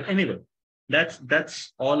 But anyway,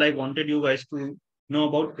 that's all I wanted you guys to know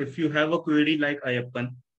about. If you have a query like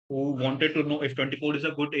Ayappan, who wanted to know if 24 is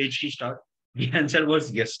a good age to start, the answer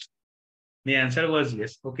was yes. The answer was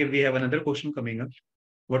yes. Okay, we have another question coming up.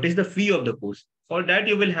 What is the fee of the course? For that,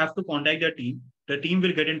 you will have to contact the team. The team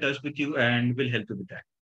will get in touch with you and will help you with that.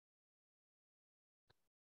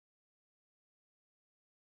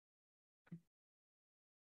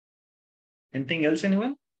 Anything else,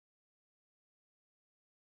 anyone?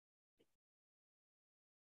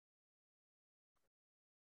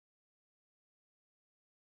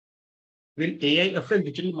 Will AI affect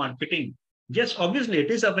digital marketing? Yes, obviously,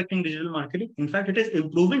 it is affecting digital marketing. In fact, it is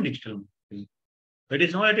improving digital marketing. It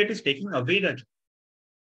is not that it is taking away that.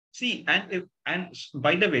 See, and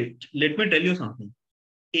by the way, let me tell you something.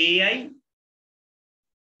 AI,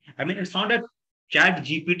 I mean, it's not that Chat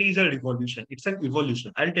GPT is a revolution. It's an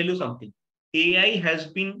evolution. I'll tell you something. AI has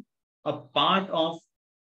been a part of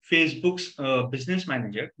Facebook's business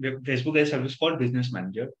manager. Facebook has a service called business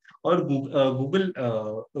manager, or Google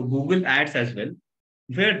Ads as well,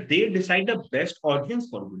 where they decide the best audience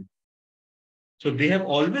for you. So they have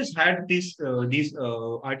always had these intelligent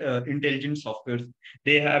softwares.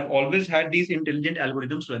 They have always had these intelligent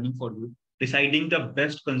algorithms running for you, deciding the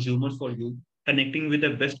best consumers for you, connecting with the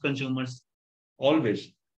best consumers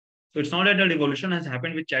always. So it's not that the revolution has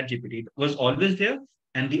happened with ChatGPT. It was always there.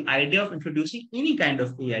 And the idea of introducing any kind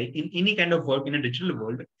of AI in any kind of work in a digital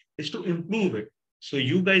world is to improve it. So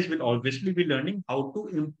you guys will obviously be learning how to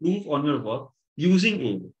improve on your work using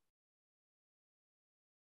AI.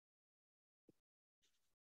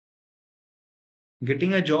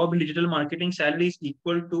 Getting a job in digital marketing salary is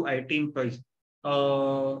equal to IT employees.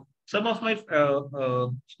 Some of my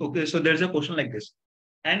okay, so there's a question like this,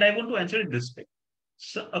 and I want to answer it this way.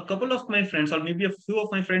 So a couple of my friends, or maybe a few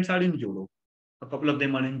of my friends, are in Europe. A couple of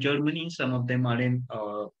them are in Germany. Some of them are in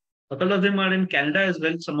a couple of them are in Canada as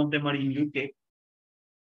well. Some of them are in UK,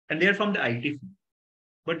 and they are from the IT field.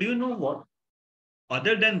 But do you know what?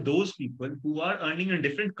 Other than those people who are earning a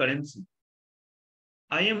different currency,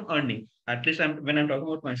 I am earning. At least when I'm talking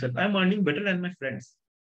about myself, I'm earning better than my friends.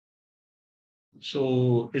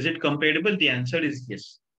 So is it comparable? The answer is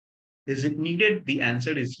yes. Is it needed? The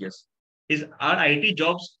answer is yes. Is our IT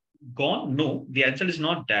jobs gone? No, the answer is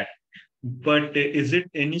not that. But is it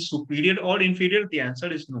any superior or inferior? The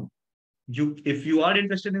answer is no. If you are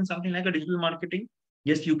interested in something like a digital marketing,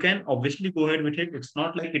 yes, you can obviously go ahead with it. It's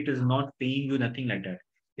not like it is not paying you, nothing like that.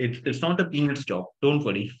 It's not a peanuts job. Don't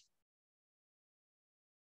worry.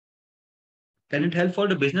 Can it help for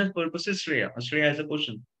the business purposes, Shreya? Shreya has a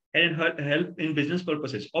question. Can it help in business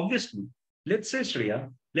purposes? Obviously. Let's say, Shreya,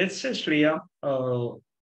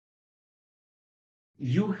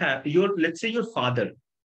 you have let's say your father,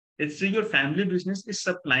 let's say your family business is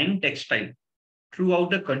supplying textile throughout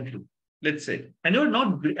the country. Let's say, and you're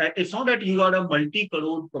not, it's not that you are a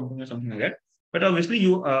multi-crore company or something like that, but obviously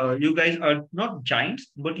you guys are not giants,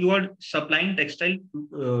 but you are supplying textile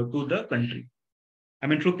to the country. I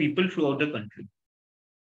mean, through people throughout the country.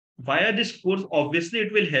 Via this course, obviously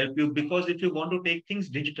it will help you, because if you want to take things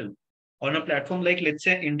digital on a platform like, let's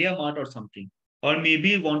say, India Mart or something, or maybe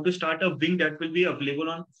you want to start a wing that will be available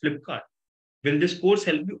on Flipkart, will this course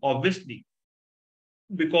help you? Obviously,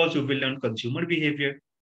 because you will learn consumer behavior,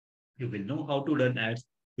 you will know how to run ads,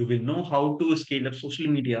 You will know how to scale up social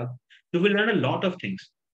media. You will learn a lot of things.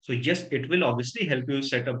 So yes, it will obviously help you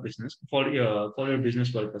set up business for your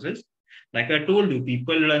business purposes. Like I told you,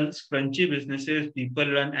 people run scrunchy businesses,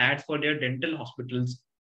 people run ads for their dental hospitals.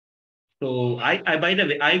 So I by the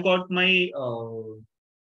way, I got my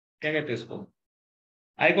क्या कहते हैं इसको?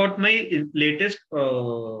 I got my latest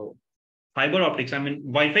fiber optics, I mean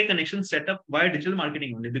Wi-Fi connection set up via digital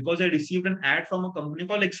marketing only because I received an ad from a company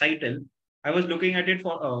called Excitel. I was looking at it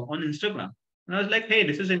for on Instagram, and I was like, "Hey,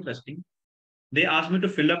 this is interesting." They asked me to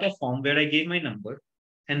fill up a form where I gave my number,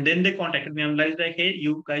 and then they contacted me. I'm like, "Hey,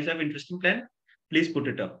 you guys have interesting plan? Please put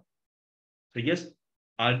it up." So yes,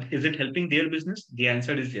 is it helping their business? The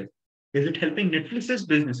answer is yes. Is it helping Netflix's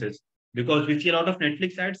businesses? Because we see a lot of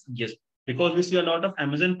Netflix ads, yes. Because we see a lot of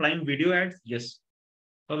Amazon Prime Video ads, yes.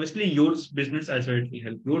 Obviously, yours business as well, it will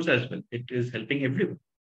help yours as well. It is helping everyone.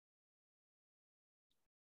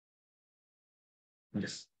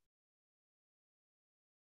 Yes.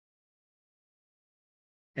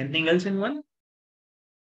 Anything else in one?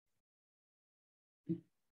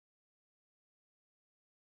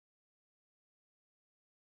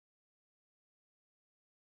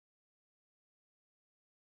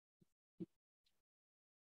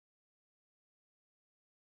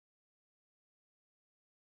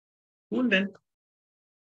 Cool then.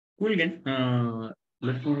 Cool again.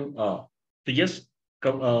 Let me. So yes,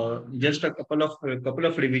 just a couple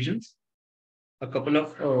of revisions. A couple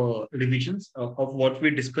of revisions of what we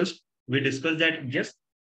discussed. We discussed that yes,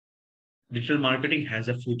 digital marketing has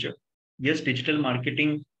a future. Yes, digital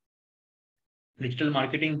marketing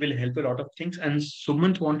will help a lot of things. And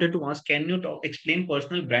Sumant wanted to ask, can you explain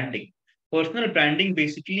personal branding? Personal branding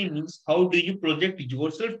basically means how do you project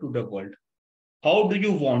yourself to the world? How do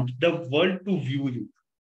you want the world to view you?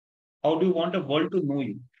 How do you want the world to know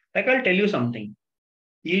you? Like I'll tell you something.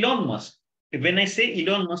 Elon Musk. When I say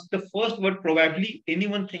Elon Musk, the first word probably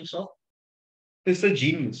anyone thinks of is a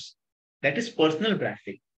genius. That is personal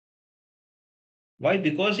branding. Why?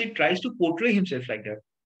 Because he tries to portray himself like that.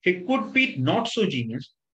 He could be not so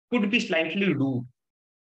genius, could be slightly rude,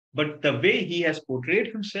 but the way he has portrayed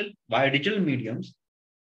himself via digital mediums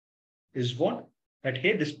is what? That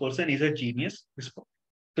hey, this person is a genius.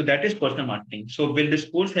 So that is personal marketing. So will this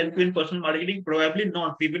course help you in personal marketing? Probably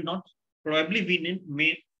not. We will not. Probably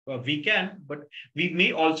we can, but we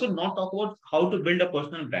may also not talk about how to build a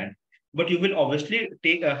personal brand. But you will obviously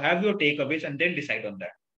have your takeaways and then decide on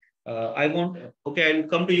that. I won't. Okay, I'll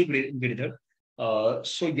come to you, Giridhar.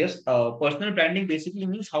 So yes, personal branding basically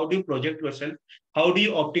means how do you project yourself? How do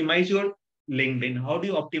you optimize your LinkedIn? How do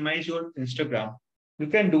you optimize your Instagram? You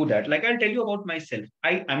can do that. Like I'll tell you about myself.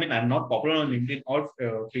 I mean, I'm not popular on LinkedIn or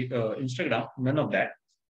Instagram, none of that.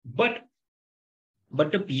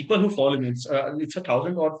 But the people who follow me, it's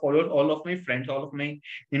 1,000 odd followers. All of my friends, all of my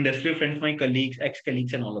industrial friends, my colleagues,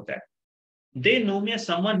 ex-colleagues, and all of that. They know me as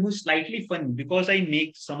someone who's slightly funny because I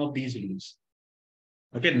make some of these reels.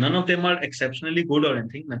 Okay, none of them are exceptionally good or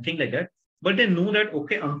anything, nothing like that. But they know that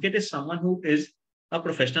okay, Ankit is someone who is a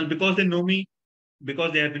professional because they know me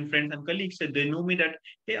because they have been friends and colleagues. So they know me that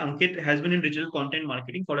hey, Ankit has been in digital content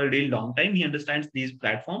marketing for a really long time. He understands these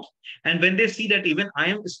platforms. And when they see that even I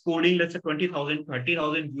am scoring, let's say 20,000,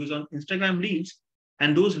 30,000 views on Instagram reels,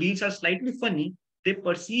 and those reels are slightly funny, they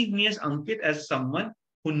perceive me as Ankit as someone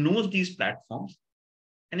who knows these platforms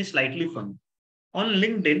and is slightly funny. On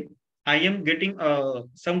LinkedIn, I am getting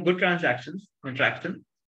some good interaction.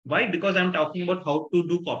 Why? Because I'm talking about how to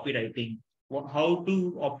do copywriting, how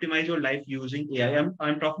to optimize your life using AI.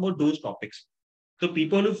 I'm talking about those topics. So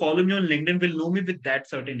people who follow me on LinkedIn will know me with that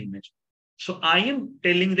certain image. So I am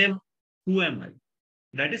telling them who am I.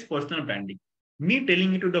 That is personal branding. Me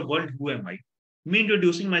telling it to the world who am I. Me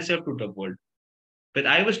introducing myself to the world. But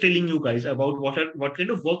I was telling you guys about what kind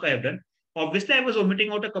of work I have done. Obviously, I was omitting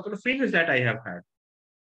out a couple of failures that I have had,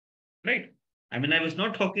 right? I mean, I was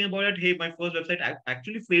not talking about it. Hey, my first website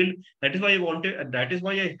actually failed. That is why I wanted. That is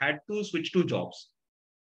why I had to switch to jobs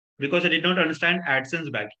because I did not understand AdSense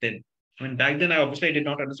back then. I mean, back then I obviously I did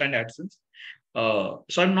not understand AdSense.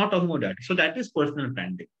 So I'm not talking about that. So that is personal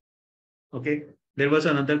branding. Okay. There was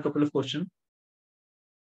another couple of questions.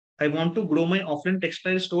 I want to grow my offline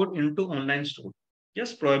textile store into online store.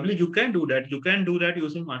 Yes, probably you can do that. You can do that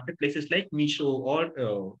using marketplaces like Meesho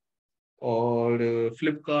or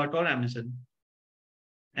Flipkart or Amazon.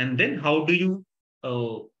 And then uh, how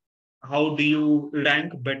do you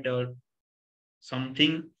rank better?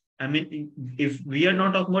 Something. I mean, if we are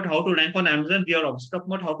not talking about how to rank on Amazon, we are also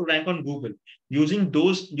talking about how to rank on Google. Using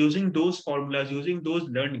those formulas, using those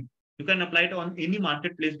learning, you can apply it on any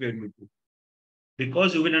marketplace where you do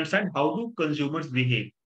because you will understand how do consumers behave.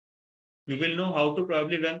 You will know how to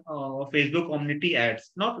probably run Facebook community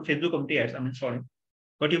ads, not Facebook community ads. I mean, sorry,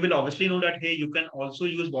 but you will obviously know that hey, you can also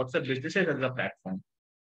use WhatsApp businesses as a platform,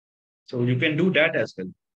 so you can do that as well.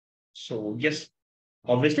 So yes,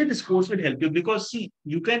 obviously this course will help you because see,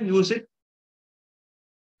 you can use it.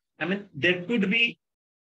 I mean, there could be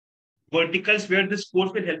verticals where this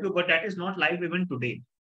course will help you, but that is not live even today.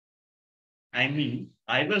 I mean,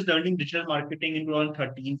 I was learning digital marketing in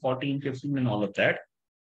 2013, 14, 15, and all of that.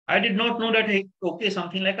 I did not know that, hey, okay,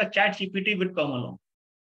 something like a chat GPT would come along.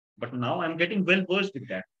 But now I'm getting well versed with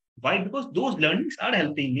that. Why? Because those learnings are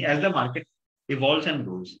helping me as the market evolves and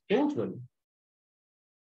grows. Don't worry.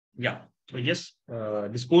 Yeah. So yes,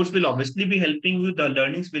 this course will obviously be helping you. The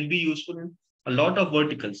learnings will be useful in a lot of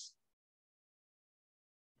verticals.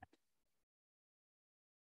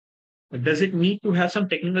 But does it need to have some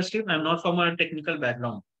technical skill? I'm not from a technical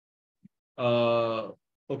background. Uh,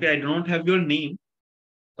 okay, I don't have your name.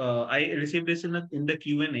 I received this in the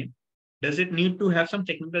Q&A. Does it need to have some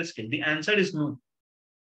technical skill? The answer is no.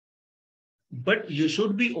 But you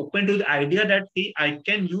should be open to the idea that hey, I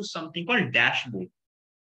can use something called dashboard.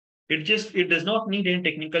 It does not need any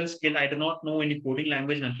technical skill. I do not know any coding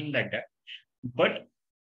language, nothing like that. But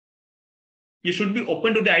you should be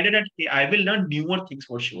open to the idea that hey, I will learn newer things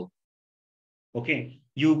for sure. Okay.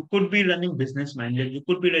 You could be running business manager, you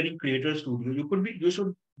could be running creator studio, you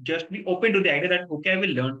should just be open to the idea that okay, I will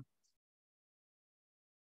learn.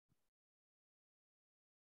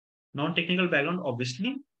 Non-technical background,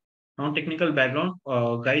 obviously, non-technical background,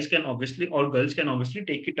 guys can obviously or girls can obviously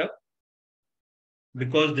take it up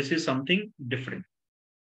because this is something different.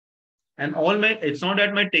 And all my, it's not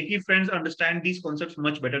that my techie friends understand these concepts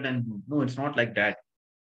much better than me. No, it's not like that.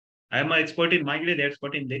 I am an expert in my area, they're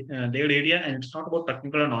expert in their area, and it's not about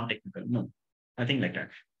technical or non-technical. No, nothing like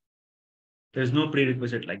that. There's no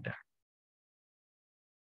prerequisite like that.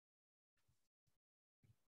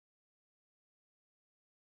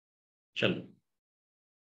 Chalo.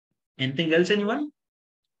 Anything else, anyone?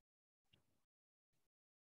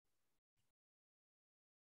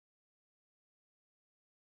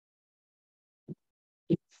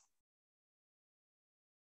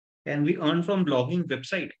 Can we earn from blogging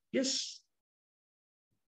website? Yes.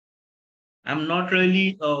 I'm not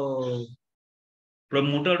really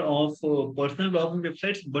promoter of personal blogging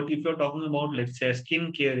websites, but if you're talking about, let's say,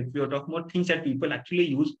 skincare, if you're talking about things that people actually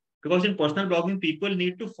use, because in personal blogging, people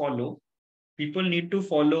need to follow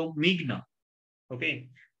Meghna. Okay.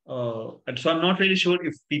 And so I'm not really sure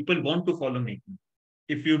if people want to follow Meghna.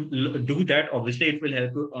 If you do that, obviously it will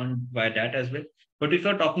help you earn by that as well. But if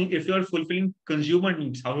you're fulfilling consumer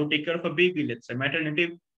needs, how to take care of a baby, let's say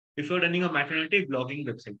maternity, if you're running a maternity blogging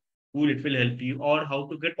website, cool, it will help you, or how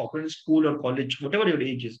to get popular in school or college, whatever your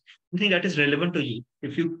age is, something that is relevant to you.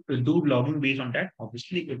 If you do blogging based on that,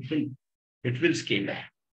 obviously it will scale up.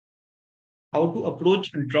 How to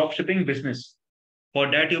approach drop shipping business?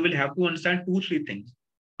 For that, you will have to understand two, three things.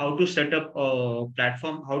 How to set up a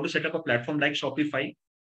platform like Shopify.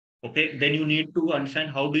 Okay, then you need to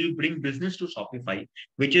understand how do you bring business to Shopify,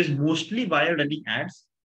 which is mostly via running ads.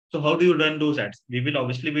 So how do you run those ads? We will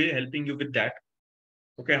obviously be helping you with that.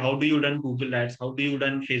 Okay, how do you run Google ads? How do you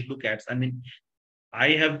run Facebook ads? I mean, I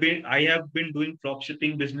have been doing drop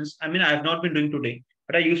shipping business. I mean, I have not been doing today,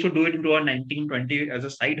 but I used to do it in 2019-20 as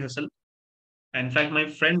a side hustle. And in fact, my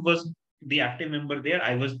friend was the active member there.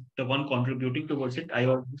 I was the one contributing towards it. I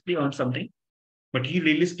obviously earned something, but he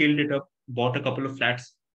really scaled it up, bought a couple of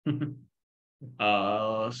flats.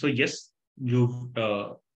 So yes, you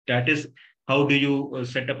that is how do you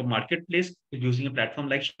set up a marketplace using a platform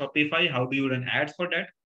like Shopify? How do you run ads for that?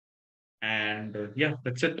 And yeah,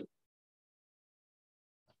 that's it.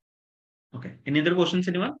 Okay. Any other questions,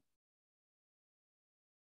 anyone?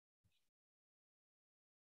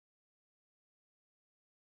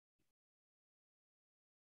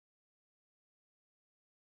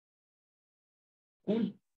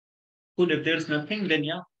 Cool. Cool. If there's nothing, then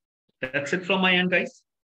yeah, that's it from my end, guys.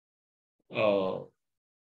 Uh,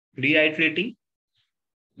 Reiterating,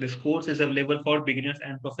 this course is available for beginners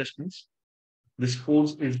and professionals. This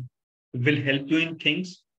course is will help you in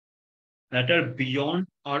things that are beyond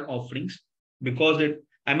our offerings because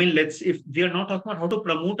I mean, if we are not talking about how to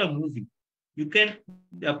promote a movie, you can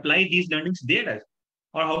apply these learnings there as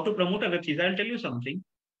or how to promote a web series. I'll tell you something.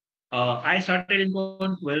 I started in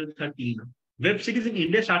 2012-13. Web series in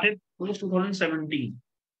India started post 2017,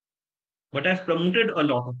 but I've promoted a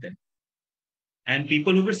lot of them. And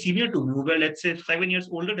people who were senior to me, who were, let's say, 7 years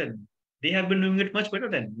older than me, they have been doing it much better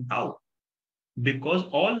than me. How? Because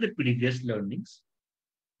all the previous learnings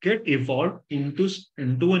get evolved into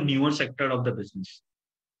a newer sector of the business.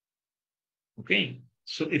 Okay.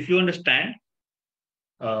 So if you understand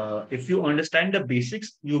the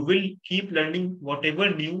basics, you will keep learning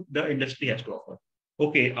whatever new the industry has to offer.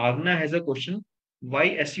 Okay, Agna has a question. Why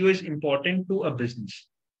SEO is important to a business?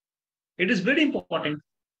 It is very important.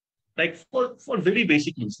 Like for very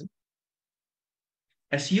basic reason.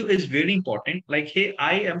 SEO is very important. Like, hey,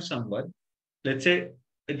 I am someone. Let's say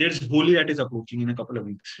there's Holi that is approaching in a couple of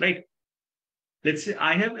weeks, right? Let's say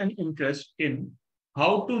I have an interest in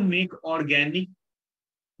how to make organic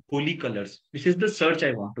Holi colors. This is the search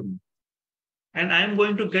I want to make. And I am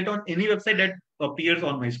going to get on any website that appears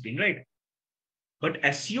on my screen, right? But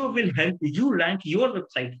SEO will help you rank your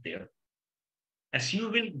website there.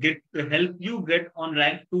 SEO will help you get on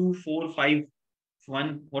rank 2, 4, 5,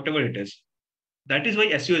 1, whatever it is. That is why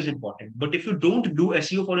SEO is important. But if you don't do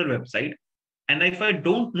SEO for your website, and if I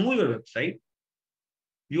don't know your website,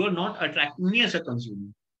 you are not attracting me as a consumer.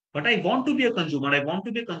 But I want to be a consumer. I want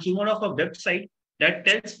to be a consumer of a website that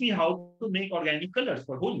tells me how to make organic colors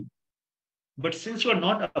for Holi. But since you are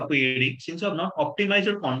not appearing, since you have not optimized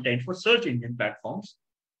your content for search engine platforms,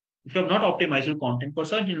 if you have not optimized your content for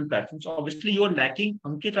search engine platforms, obviously you are lacking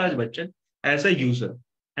Ankit Raj Bachchan as a user.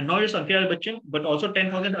 And not just Ankit Raj Bachchan, but also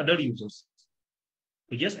 10,000 other users.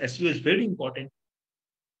 So yes, SEO is very important.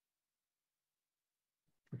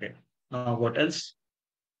 Okay. What else?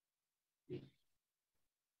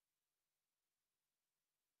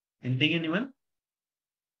 Anything, anyone?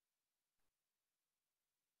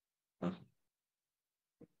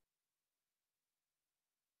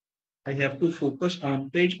 I have to focus on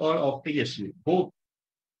page or off page SEO. Both.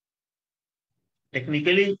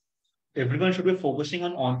 Technically, everyone should be focusing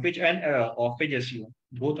on page and off page SEO.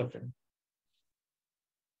 Both of them.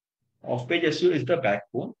 Off page SEO is the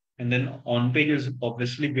backbone, and then on page is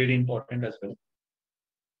obviously very important as well.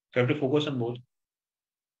 So you have to focus on both.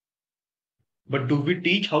 But do we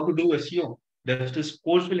teach how to do SEO? Does this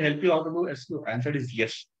course will help you how to do SEO? Answer is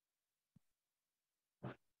yes.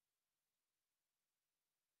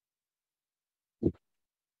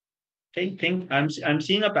 I'm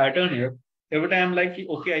seeing a pattern here. Every time I'm like,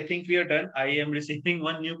 okay, I think we are done. I am receiving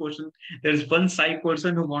one new question. There's one side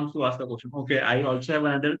person who wants to ask a question. Okay, I also have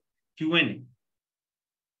another Q&A.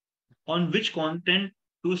 On which content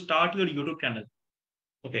to start your YouTube channel?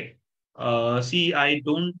 Okay. See, I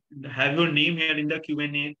don't have your name here in the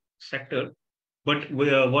Q&A sector, but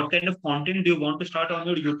what kind of content do you want to start on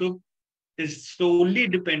your YouTube is solely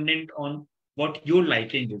dependent on what your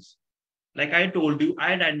liking is. Like I told you,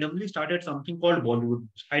 I randomly started something called Bollywood.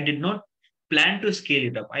 I did not plan to scale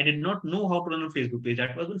it up. I did not know how to run a Facebook page.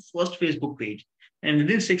 That was the first Facebook page. And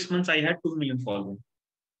within 6 months, I had 2 million followers.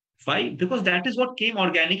 Why? Because that is what came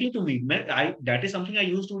organically to me. That is something I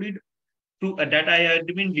used to read that I had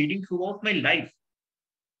been reading throughout my life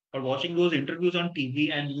or watching those interviews on TV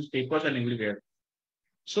and newspapers and everywhere.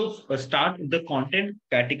 So start the content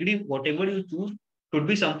category, whatever you choose, could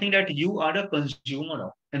be something that you are a consumer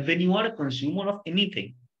of. And when you are a consumer of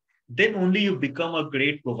anything, then only you become a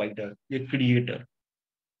great provider, a creator.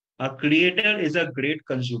 A creator is a great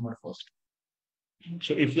consumer first.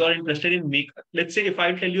 So if you are interested in let's say if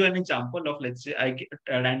I tell you an example of, let's say I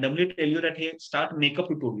randomly tell you that, hey, start makeup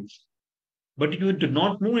tutorials. But if you do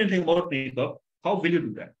not know anything about makeup, how will you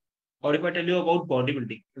do that? Or if I tell you about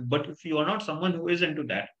bodybuilding, but if you are not someone who is into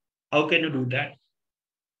that, how can you do that?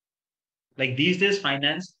 Like these days,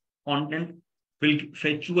 finance content will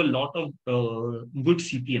fetch you a lot of good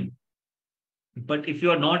CPM. But if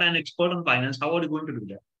you are not an expert on finance, how are you going to do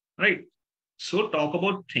that? Right. So talk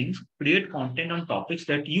about things, create content on topics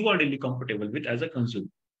that you are really comfortable with as a consumer.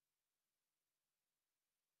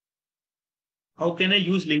 How can I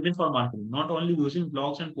use LinkedIn for marketing? Not only using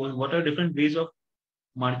blogs and posts, what are different ways of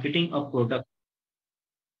marketing a product?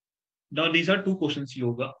 Now, these are two questions,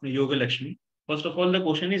 Yoga Lakshmi. First of all, the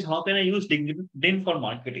question is, how can I use LinkedIn for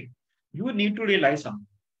marketing? You need to realize something.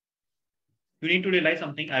 You need to realize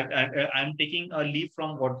something. I'm taking a leap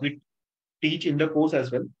from what we teach in the course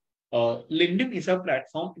as well. LinkedIn is a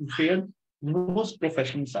platform where most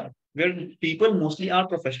professionals are, where people mostly are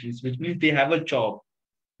professionals, which means they have a job,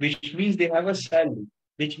 which means they have a salary,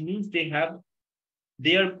 which means they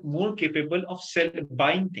are more capable of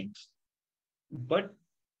buying things. But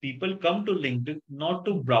people come to LinkedIn not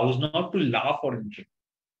to browse, not to laugh or anything.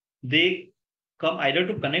 They come either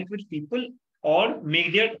to connect with people or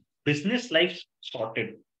make their business life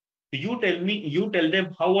sorted. You tell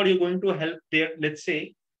them how are you going to help their, let's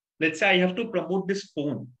say I have to promote this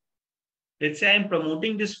phone. Let's say I'm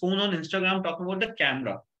promoting this phone on Instagram, talking about the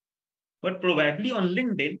camera. But probably on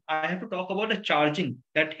LinkedIn, I have to talk about the charging.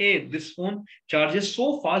 That hey, this phone charges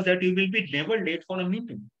so fast that you will be never late for a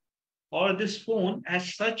meeting. Or this phone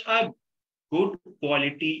has such a good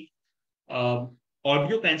quality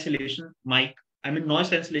audio cancellation mic, I mean noise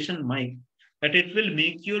cancellation mic, that it will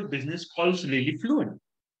make your business calls really fluent.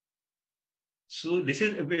 So this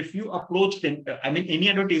is if you approach them, I mean any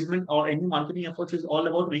advertisement or any marketing efforts is all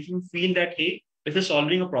about making feel that hey, this is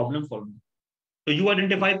solving a problem for me. So you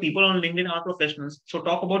identify people on LinkedIn are professionals. So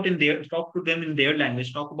talk to them in their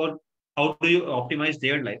language. Talk about how do you optimize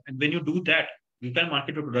their life. And when you do that, you can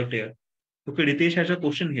market your product there. Okay, Ritesh has a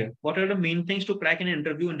question here. What are the main things to crack an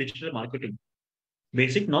interview in digital marketing?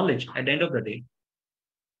 Basic knowledge at the end of the day.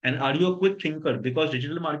 And are you a quick thinker? Because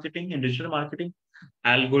digital marketing,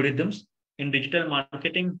 algorithms in digital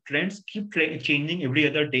marketing trends keep changing every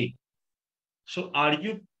other day. So are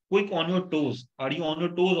you quick on your toes? Are you on your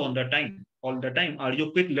toes on the time? All the time? Are you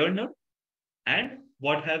a quick learner? And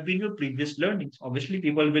what have been your previous learnings? Obviously,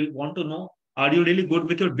 people will want to know, are you really good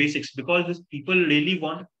with your basics? Because people really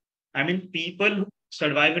want, I mean, people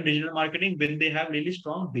survive in digital marketing when they have really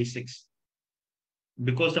strong basics.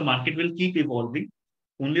 Because the market will keep evolving,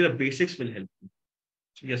 only the basics will help you.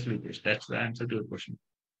 So yes, Lukesh, that's the answer to your question.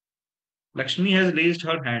 Lakshmi has raised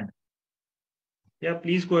her hand. Yeah,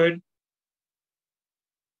 please go ahead.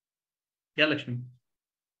 Yeah, Lakshmi.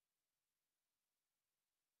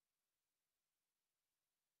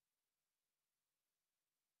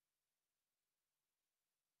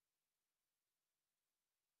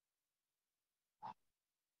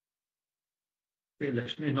 Okay,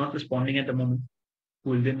 Lakshmi is not responding at the moment.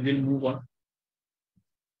 Cool, then we'll move on.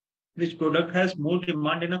 Which product has more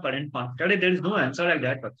demand in a current market? There is no answer like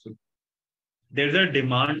that, Paksu. There's a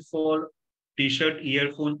demand for t-shirt,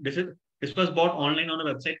 earphone. This was bought online on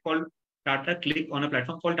a website called Tata Click, on a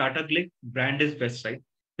platform called Tata Click. Brand is website.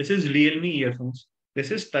 This is Realme earphones.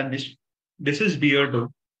 This is Tanish. This is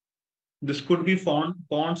Beardo. This could be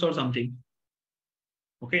fonts or something.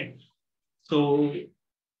 Okay. So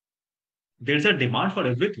there's a demand for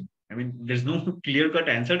everything. I mean, there's no clear-cut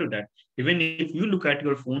answer to that. Even if you look at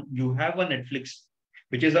your phone, you have a Netflix,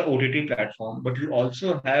 which is an OTT platform, but you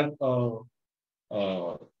also have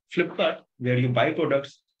uh, Flipkart, where you buy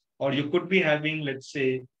products, or you could be having, let's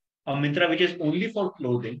say, a Mintra, which is only for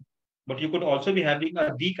clothing, but you could also be having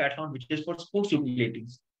a Decathlon, which is for sports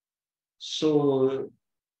utilities. So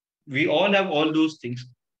we all have all those things.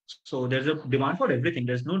 So there's a demand for everything.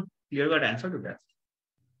 There's no clear-cut answer to that.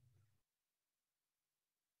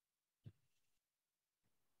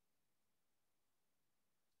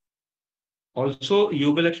 Also,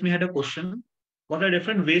 Yoga Lakshmi had a question. What are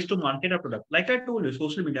different ways to market a product? Like I told you,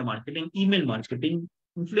 social media marketing, email marketing,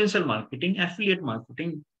 influencer marketing, affiliate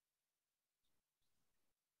marketing,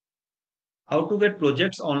 how to get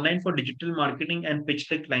projects online for digital marketing and pitch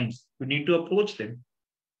the clients. You need to approach them.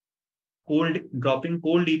 Dropping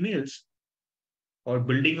cold emails or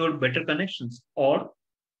building your better connections or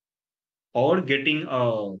getting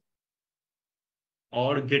or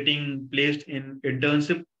getting placed in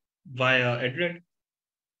internship via Edred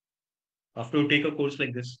after you take a course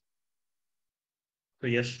like this. So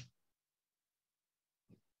yes.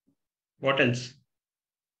 What else?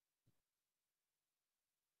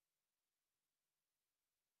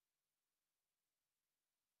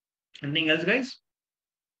 Anything else, guys?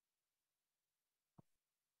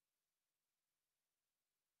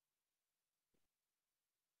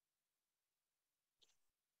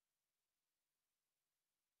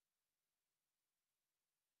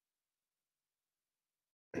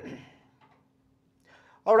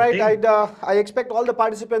 All right, Nothing? I expect all the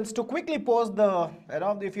participants to quickly post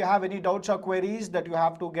if you have any doubts or queries that you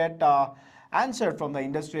have to get answered from the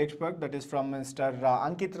industry expert, that is from Mr.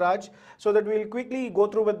 Ankit Raj, so that we'll quickly go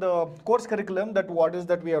through with the course curriculum, that what is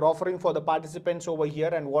that we are offering for the participants over here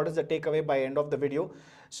and what is the takeaway by end of the video.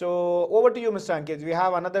 So over to you, Mr. Ankit. We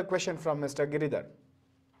have another question from Mr. Giridhar.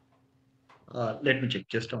 Let me check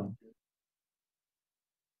just a moment.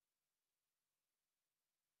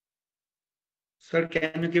 Sir,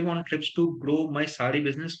 can you give on tips to grow my sari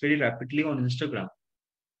business very rapidly on Instagram?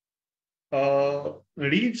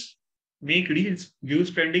 Reels, make reels,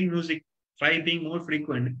 use trending music, try being more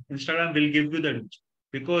frequent. Instagram will give you the reach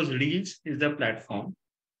because Reels is the platform.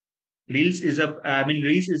 Reels is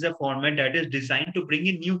a format that is designed to bring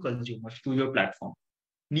in new consumers to your platform,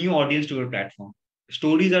 new audience to your platform.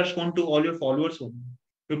 Stories are shown to all your followers only.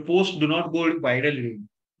 Your posts do not go viral, really,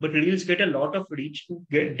 but reels get a lot of reach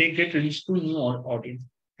they get reach to new audience.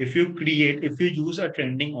 If you use a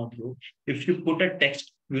trending audio, if you put a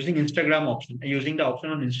text using Instagram option, using the option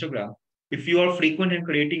on Instagram, if you are frequent in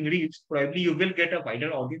creating reels, probably you will get a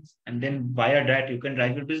wider audience, and then via that you can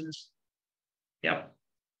drive your business. Yeah.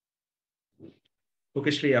 Okay,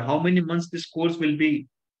 Shreya, how many months this course will be?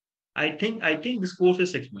 I think this course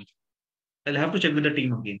is 6 months. I'll have to check with the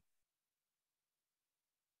team again.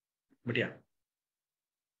 But yeah.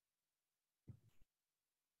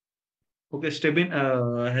 Okay, Stebin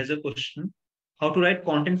has a question. How to write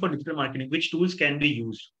content for digital marketing? Which tools can be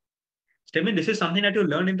used? Stebin, this is something that you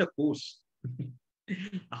learn in the course.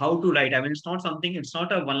 How to write. I mean, it's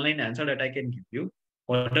not a one-line answer that I can give you.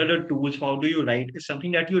 What are the tools? How do you write? It's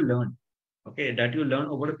something that you learn. Okay, that you learn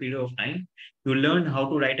over a period of time. You learn how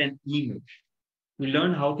to write an email. You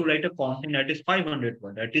learn how to write a content that is 500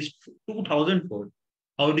 word, that is 2000 word.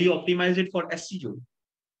 How do you optimize it for SEO?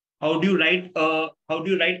 How do you write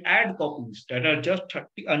ad copies that are just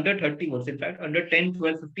 30 under 30 words, in fact under 10,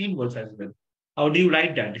 12, 15 words as well? How do you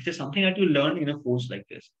write that? This is something that you learn in a course like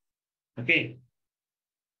this. Okay.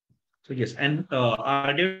 So yes, and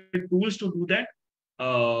are there tools to do that?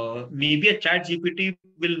 Maybe a chat GPT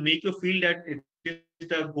will make you feel that it is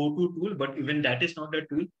the go-to tool, but even that is not the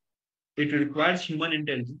tool. It requires human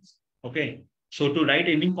intelligence. Okay. So to write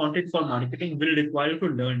any content for marketing will require you to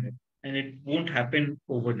learn it, and it won't happen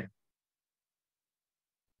overnight.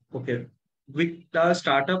 Okay. With the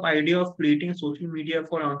startup idea of creating social media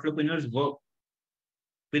for entrepreneurs work,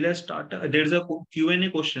 will a startup, there's a Q&A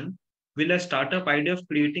question. Will a startup idea of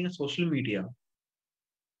creating a social media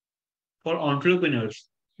for entrepreneurs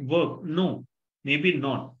work? No, maybe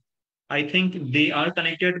not. I think they are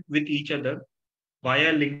connected with each other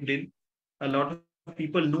via LinkedIn. A lot of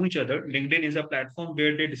people know each other. LinkedIn is a platform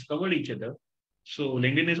where they discover each other. So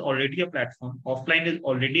LinkedIn is already a platform. Offline is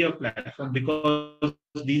already a platform because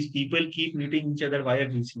these people keep meeting each other via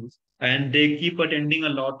VCs and they keep attending a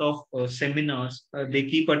lot of seminars. They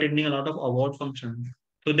keep attending a lot of award functions.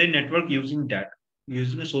 So they network using that,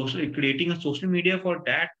 creating a social media for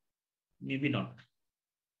that. Maybe not.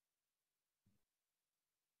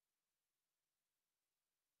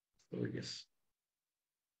 So yes.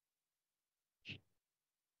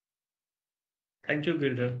 Thank you,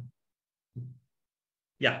 Girdhar.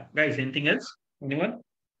 Yeah, guys, anything else? Anyone?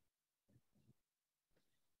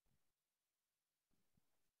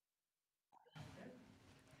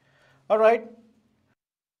 All right.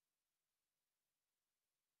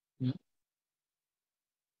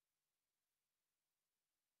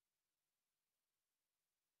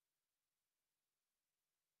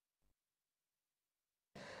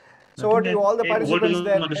 So over Nothing to you, there. all the Hey, over to participants you,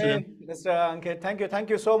 there. Madhusudan. Hey, Mr. Ankit, thank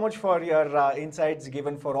you so much for your insights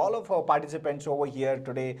given for all of our participants over here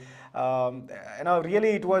today. Really,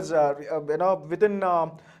 it was within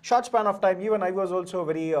short span of time. Even I was also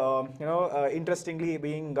very interestingly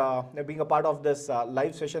being a part of this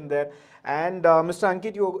live session there. And Mr.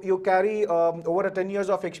 Ankit, you carry over a 10 years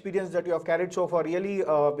of experience that you have carried so far. Really,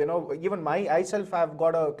 even myself have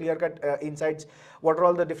got a clear cut insights. What are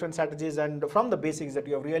all the different strategies and from the basics that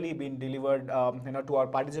you have really been delivered, to our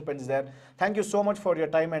participants there. Thank you so much for your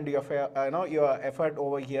time and your effort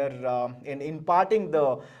over here in imparting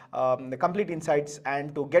the complete insights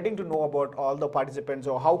and to getting to know about all the participants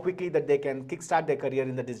or how quickly that they can kickstart their career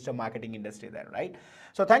in the digital marketing industry there, right?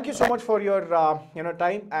 So thank you so much for your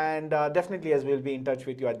time, and definitely as we'll be in touch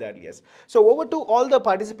with you at the earliest. So over to all the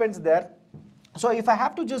participants there. So if I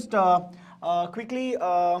have to just quickly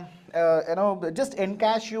just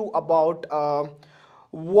encash you about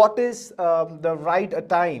what is the right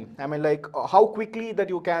time, I mean, like how quickly that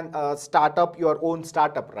you can start up your own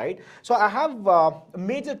startup, right? So I have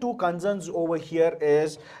major two concerns over here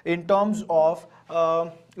is in terms of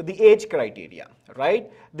the age criteria,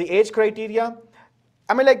 right? The age criteria,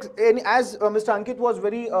 I mean, like, as Mr. Ankit was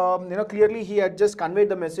very, clearly he had just conveyed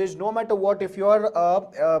the message. No matter what, if you're,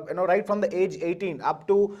 right from the age 18 up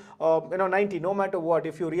to, 90, no matter what,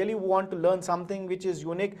 if you really want to learn something which is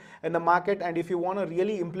unique in the market, and if you want to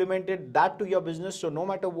really implement it that to your business, so no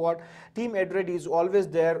matter what, Team Edred is always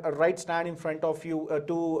there, a right stand in front of you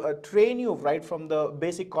to train you right from the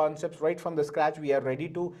basic concepts, right from the scratch. We are ready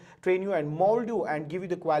to train you and mold you and give you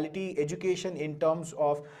the quality education in terms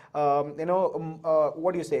of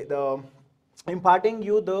what do you say, the imparting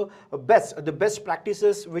you the best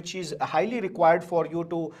practices which is highly required for you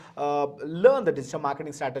to learn the digital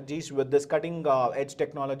marketing strategies with this cutting edge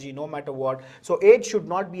technology, no matter what. So age should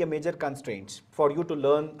not be a major constraint for you to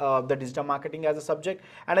learn the digital marketing as a subject.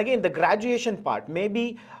 And again, the graduation part,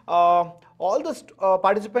 maybe all the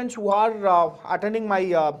participants who are attending my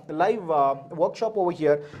live workshop over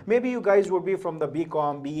here, maybe you guys would be from the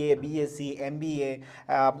BCom, BA, BSc, MBA,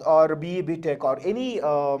 or BE, BTech, or any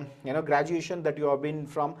graduation that you have been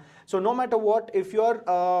from. So no matter what, if you're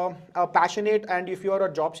passionate and if you're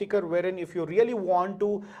a job seeker, wherein if you really want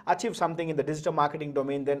to achieve something in the digital marketing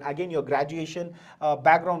domain, then again your graduation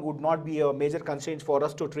background would not be a major constraint for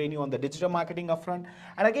us to train you on the digital marketing upfront.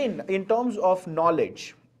 And again, in terms of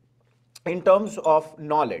knowledge, in terms of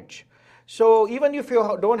knowledge. So even if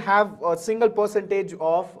you don't have a single percentage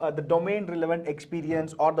of the domain relevant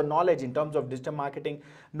experience or the knowledge in terms of digital marketing,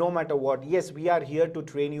 no matter what, yes, we are here to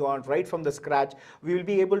train you on right from the scratch. We will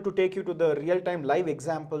be able to take you to the real-time live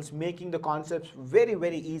examples, making the concepts very,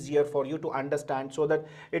 very easier for you to understand, so that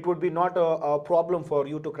it would be not a problem for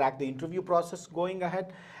you to crack the interview process going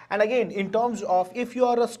ahead. And again, in terms of if you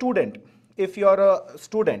are a student, I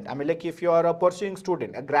mean, like if you are a pursuing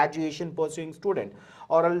student, a graduation pursuing student,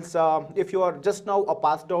 or else if you are just now a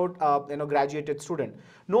passed out graduated student,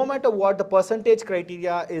 no matter what, the percentage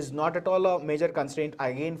criteria is not at all a major constraint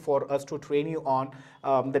again for us to train you on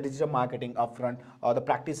the digital marketing upfront, or the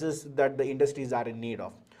practices that the industries are in need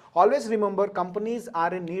of. Always remember, companies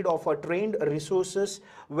are in need of trained resources,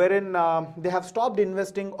 wherein they have stopped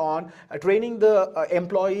investing on training the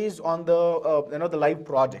employees on the the live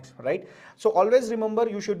projects, right? So always remember,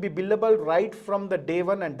 you should be billable right from the day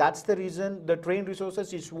one, and that's the reason the trained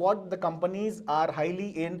resources is what the companies are highly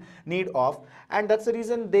in need of, and that's the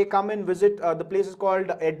reason they come and visit the places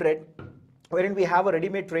called Edred, wherein we have a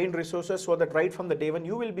ready-made trained resources, so that right from the day one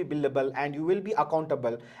you will be billable and you will be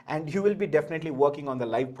accountable and you will be definitely working on the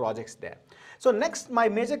live projects there. So next, my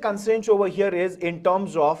major constraints over here is in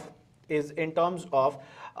terms of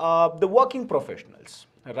the working professionals,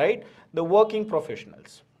 right? The working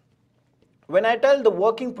professionals. When I tell the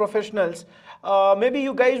working professionals, maybe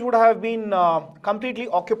you guys would have been completely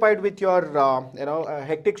occupied with your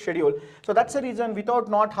hectic schedule. So that's the reason, without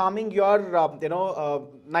not harming your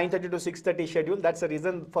 9:30 to 6:30 schedule, that's the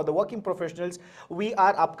reason for the working professionals we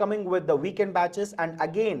are upcoming with the weekend batches, and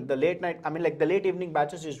again the late night, I mean like the late evening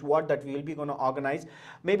batches is what that we will be going to organize.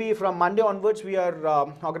 Maybe from Monday onwards we are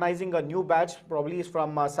organizing a new batch, probably is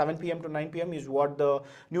from 7 p.m. to 9 p.m. is what the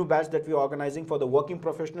new batch that we are organizing for the working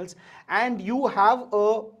professionals. And you have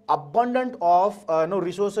a abundant of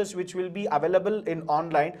resources which will be available in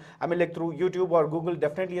online, I mean like through YouTube or Google.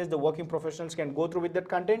 Definitely, yes, the working professionals can go through with that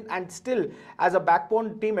content, and still as a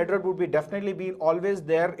backbone team, Edred would be definitely be always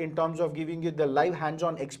there in terms of giving you the live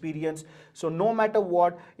hands-on experience. So no matter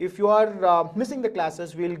what, if you are missing the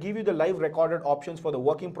classes, we'll give you the live recorded options for the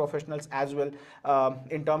working professionals as well,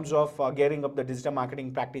 in terms of gearing up the digital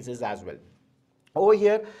marketing practices as well. Over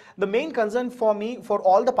here, the main concern for me, for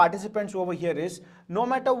all the participants over here is, no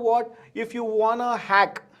matter what, if you wanna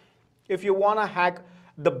hack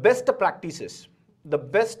the best practices, the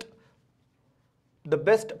best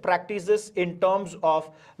practices in terms of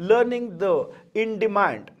learning the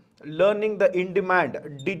in-demand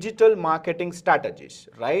digital marketing strategies,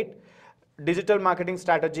 right? Digital marketing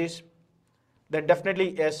strategies, then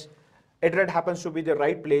definitely yes, Edred happens to be the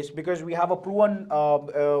right place, because we have a proven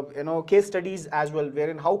case studies as well,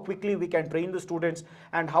 wherein how quickly we can train the students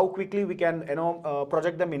and how quickly we can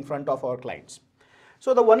project them in front of our clients.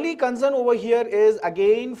 So the only concern over here is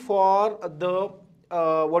again for the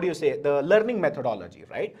the learning methodology,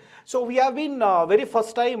 right? So we have been very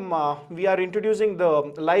first time we are introducing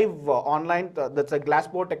the live online, that's a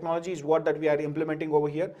glassboard technology is what that we are implementing over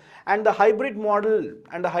here, and the hybrid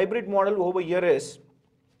model over here is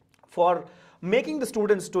for making the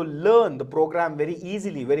students to learn the program very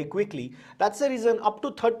easily, very quickly. That's the reason up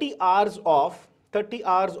to 30 hours of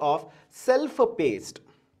self-paced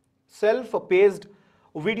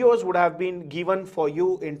videos would have been given for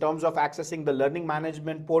you in terms of accessing the learning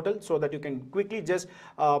management portal, so that you can quickly just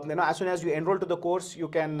as soon as you enroll to the course, you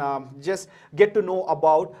can just get to know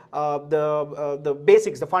about the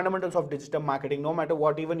basics, the fundamentals of digital marketing. No matter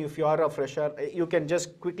what, even if you are a fresher, you can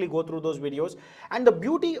just quickly go through those videos. And the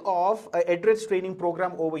beauty of Edred's training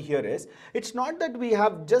program over here is, it's not that we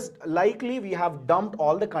have dumped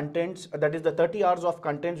all the contents, that is the 30 hours of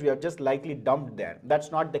contents we have just likely dumped there.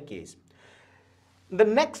 That's not the case. The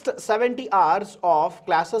next 70 hours of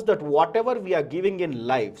classes, that whatever we are giving in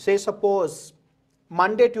live, say suppose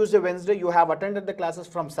Monday, Tuesday, Wednesday, you have attended the classes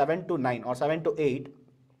from 7 to 9 or 7 to 8,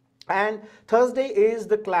 and Thursday is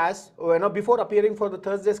the class, before appearing for the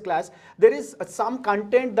Thursday's class, there is some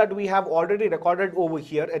content that we have already recorded over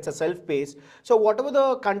here. It's a self-paced. So whatever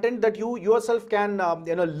the content that you yourself can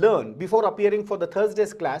learn before appearing for the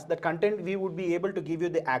Thursday's class, that content we would be able to give you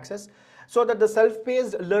the access, so that the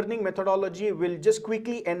self-paced learning methodology will just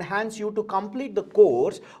quickly enhance you to complete the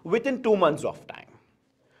course within 2 months of time.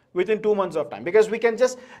 Because we can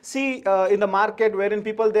just see in the market wherein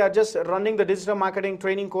people, they are just running the digital marketing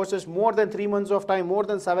training courses more than 3 months of time, more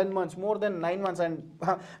than 7 months, more than 9 months, and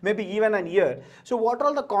maybe even a year. So what are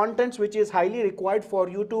all the contents which is highly required for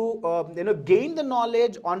you to gain the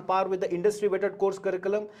knowledge on par with the industry vetted course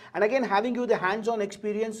curriculum, and again having you the hands-on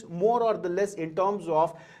experience more or the less in terms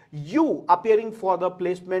of you appearing for the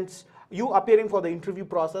placements you appearing for the interview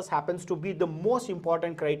process happens to be the most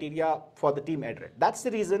important criteria for the team Edred. That's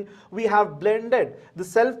the reason we have blended the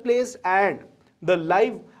self-paced and the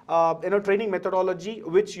live training methodology,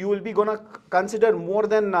 which you will be gonna consider more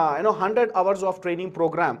than 100 hours of training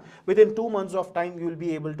program. Within 2 months of time, you will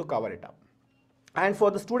be able to cover it up. And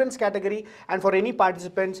for the students category and for any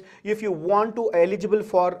participants, if you want to eligible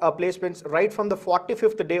for placements right from the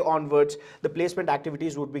 45th day onwards, the placement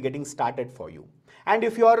activities would be getting started for you. And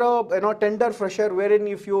if you are a tender fresher, wherein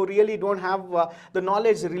if you really don't have the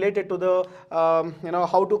knowledge related to the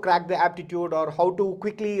how to crack the aptitude or how to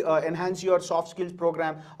quickly enhance your soft skills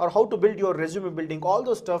program or how to build your resume building, all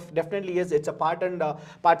those stuff definitely is, it's a part and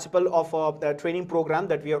participle of a training program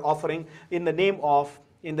that we are offering in the name of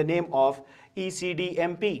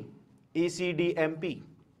ECDMP,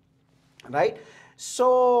 right?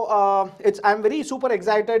 So I'm very super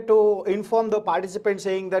excited to inform the participants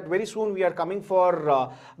saying that very soon we are coming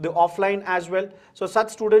for the offline as well. So such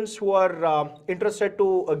students who are interested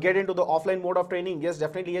to get into the offline mode of training, yes,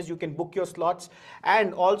 definitely yes, you can book your slots.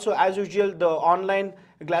 And also as usual, the online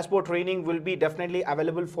Glassboard training will be definitely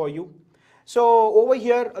available for you. So over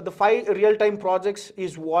here, the 5 real-time projects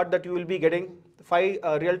is what that you will be getting. 5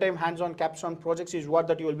 real-time hands-on capstone projects is what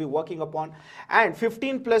that you will be working upon, and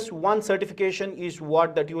 15+1 certification is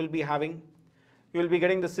what that you will be having. You will be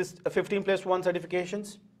getting the 15+1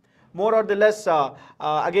 certifications. More or the less,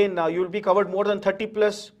 again, you will be covered more than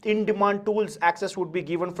 30+ in-demand tools access would be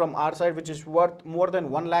given from our side, which is worth more than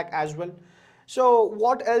 1 lakh as well. So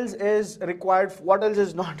what else is required? What else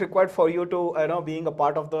is not required for you to being a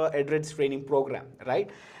part of the Edred's training program, right?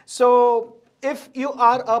 So if you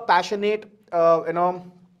are a passionate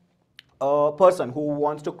person who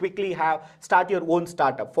wants to quickly start your own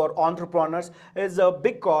startup, for entrepreneurs is a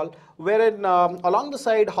big call, wherein along the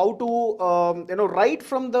side how to right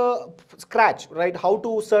from the scratch, right, how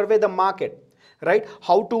to survey the market, right,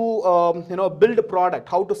 how to build a product,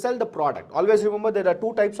 how to sell the product. Always remember there are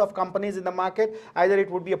 2 types of companies in the market, either it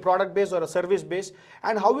would be a product based or a service based.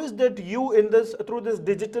 And how is that you in this, through this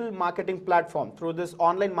digital marketing platform, through this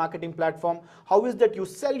online marketing platform, how is that you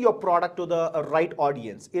sell your product to the right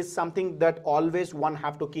audience is something that always one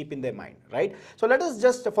have to keep in their mind, right? So let us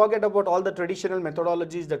just forget about all the traditional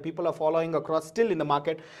methodologies that people are following across still in the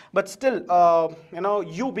market, but still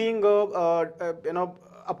you being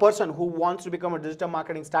a person who wants to become a digital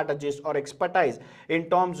marketing strategist or expertise in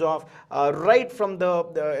terms of right from the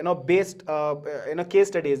based case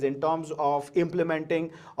studies in terms of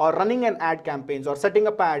implementing or running an ad campaigns or setting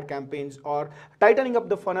up ad campaigns or tightening up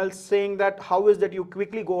the funnel, saying that how is that you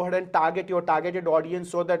quickly go ahead and target your targeted audience,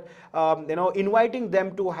 so that inviting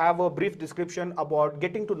them to have a brief description about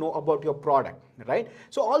getting to know about your product, right?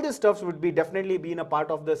 So all these stuffs would be definitely been a part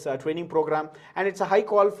of this training program, and it's a high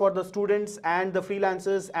call for the students and the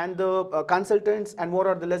freelancers and the consultants, and more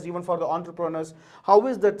or less even for the entrepreneurs. How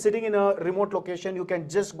is that sitting in a remote location, you can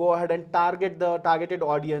just go ahead and target the targeted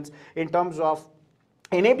audience in terms of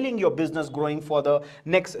enabling your business growing for the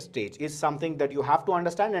next stage is something that you have to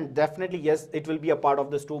understand. And definitely yes, it will be a part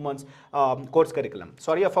of this 2 months course curriculum.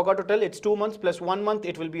 Sorry, I forgot to tell, it's 2 months plus 1 month.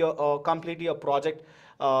 It will be a completely a project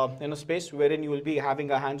in a space wherein you will be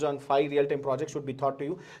having a hands-on 5 real-time projects should be taught to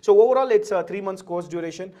you. So overall it's a 3 months course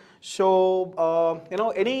duration. So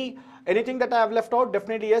anything that I have left out,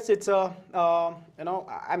 definitely yes, it's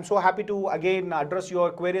I'm so happy to again address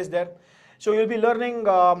your queries there. So you'll be learning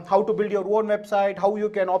how to build your own website, how you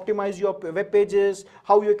can optimize your web pages,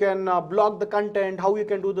 how you can blog the content, how you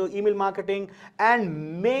can do the email marketing,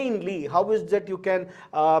 and mainly how is that you can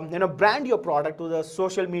brand your product to the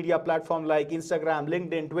social media platform like Instagram,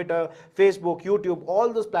 LinkedIn, Twitter, Facebook, YouTube.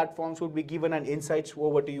 All those platforms would be given an insights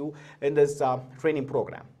over to you in this training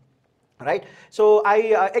program. Right, so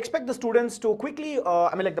I expect the students to quickly,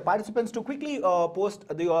 the participants to quickly post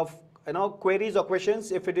the queries or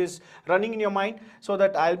questions if it is running in your mind, so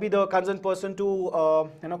that I'll be the concerned person to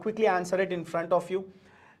quickly answer it in front of you.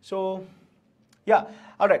 So yeah,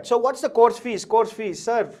 all right. So what's the course fees? Course fees,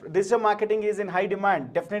 sir. Digital marketing is in high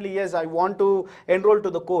demand. Definitely yes, I want to enroll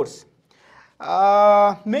to the course.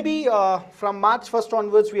 Maybe from March 1st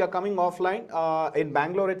onwards, we are coming offline in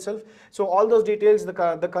Bangalore itself. So all those details,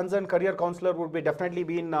 the concerned career counselor would be definitely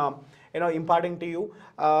been imparting to you.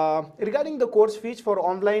 Regarding the course fees for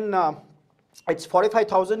online, it's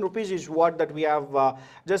 45,000 rupees is what that we have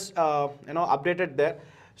just updated there.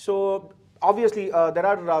 So obviously there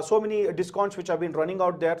are so many discounts which have been running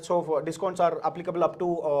out there. So discounts are applicable up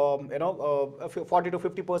to 40 to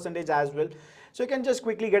 50 percentage as well. So you can just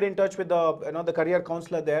quickly get in touch with the the career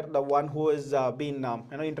counselor there, the one who is been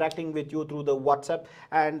interacting with you through the WhatsApp,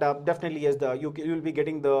 and definitely yes, you will be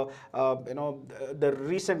getting the the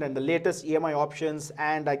recent and the latest EMI options,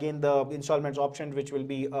 and again the installments option which will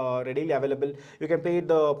be readily available. You can pay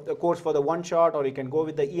the course for the one shot, or you can go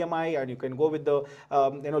with the EMI, and you can go with the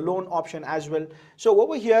loan option as well. So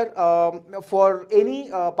over here, for any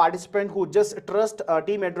participant who just trust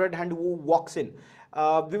Team Edred and who walks in,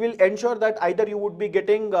 we will ensure that either you would be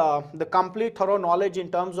getting the complete thorough knowledge in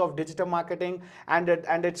terms of digital marketing and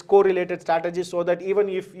its correlated strategies, so that even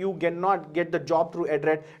if you cannot get the job through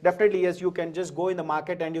Edred, definitely yes, you can just go in the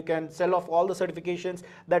market and you can sell off all the certifications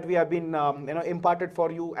that we have been imparted for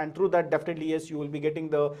you, and through that definitely yes, you will be getting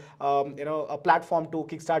the a platform to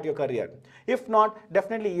kickstart your career. If not,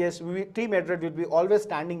 definitely yes, Team Edred will be always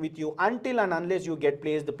standing with you until and unless you get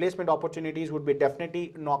placed. The placement opportunities would be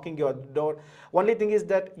definitely knocking your door. Only thing is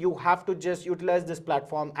that you have to just utilize this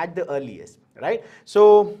platform at the earliest, right?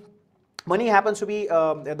 So money happens to be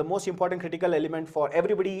the most important critical element for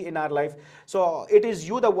everybody in our life. So it is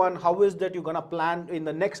you the one, how is that you're gonna plan in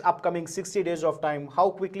the next upcoming 60 days of time, how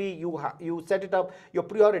quickly you set it up, your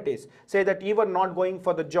priorities. Say that even not going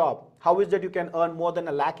for the job, how is that you can earn more than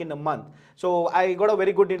 1 lakh in a month? So I got a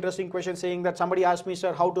very good interesting question saying that somebody asked me,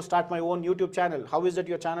 sir, how to start my own YouTube channel? How is that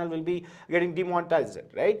your channel will be getting demonetized,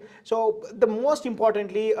 right? So the most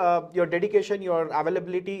importantly, your dedication, your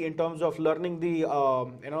availability in terms of learning the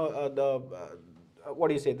what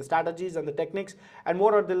do you say, the strategies and the techniques, and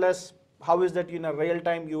more or less how is that in a real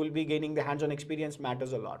time you will be gaining the hands-on experience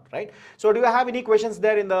matters a lot, right? So do you have any questions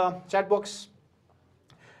there in the chat box?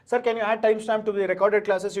 Sir, can you add timestamp to the recorded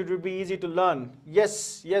classes? It would be easy to learn.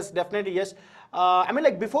 Yes, yes, definitely yes. I mean,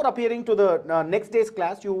 like before appearing to the next day's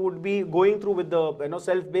class, you would be going through with the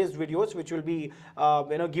self-based videos, which will be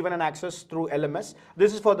given an access through LMS.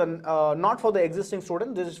 This is for the not for the existing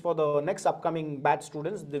students. This is for the next upcoming batch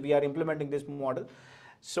students. We are implementing this model.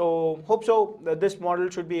 So hope so. This model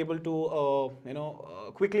should be able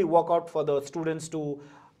to quickly work out for the students to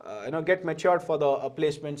get matured for the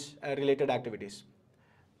placements related activities.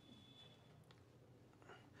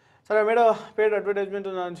 Sir, I made a paid advertisement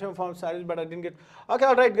on Anshem Farm sarees, but I didn't get. Okay,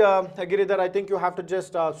 all right, Giridhar, I think you have to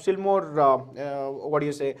just still more, what do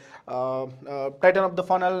you say, tighten up the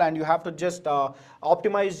funnel, and you have to just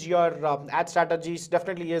optimize your ad strategies.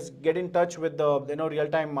 Definitely, yes, get in touch with the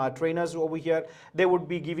real-time trainers over here. They would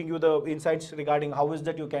be giving you the insights regarding how is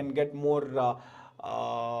that you can get more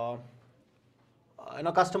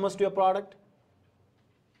customers to your product.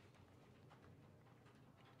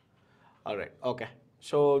 All right, okay.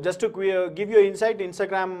 So just to give you insight,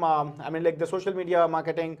 Instagram, I mean like the social media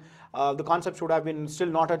marketing, the concepts would have been still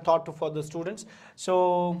not a thought for the students.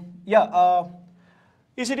 So yeah,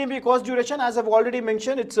 ECTMP course duration, as I've already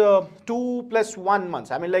mentioned, it's 2 + 1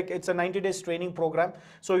 months. I mean, like it's a 90 days training program.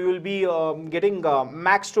 So you will be getting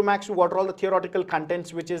max to max what are all the theoretical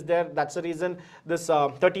contents which is there. That's the reason this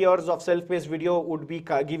 30 hours of self-paced video would be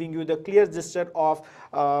giving you the clear gesture of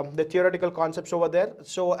the theoretical concepts over there.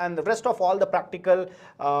 So, and the rest of all the practical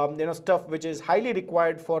stuff which is highly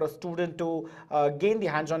required for a student to gain the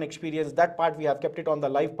hands-on experience, that part we have kept it on the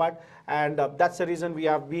live part, and that's the reason we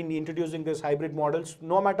have been introducing this hybrid models.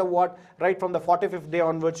 No matter what, right from the 45th day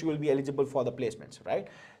onwards, you will be eligible for the placements, right?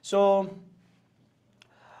 So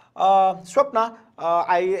Swapna,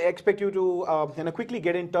 I expect you to quickly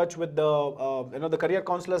get in touch with the the career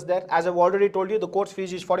counselors there. As I've already told you, the course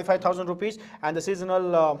fees is 45,000 rupees, and the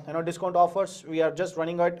seasonal discount offers we are just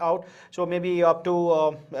running it out. So maybe up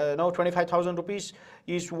to 25,000 rupees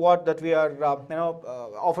is what that we are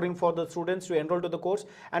offering for the students to enroll to the course.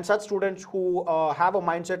 And such students who have a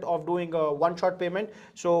mindset of doing a one-shot payment,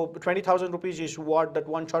 so 20,000 rupees is what that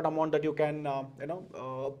one-shot amount that you can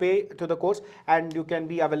pay to the course, and you can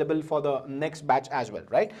be available for the next batch as well,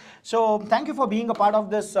 right? So thank you for being a part of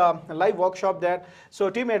this live workshop there. So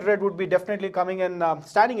Team Edred would be definitely coming and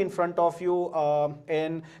standing in front of you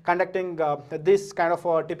in conducting this kind of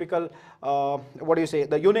a typical what do you say,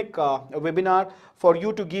 the unique webinar for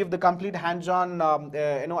you to give the complete hands-on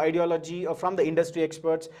ideology from the industry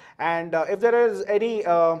experts. And if there is any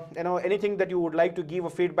anything that you would like to give a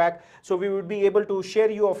feedback, so we would be able to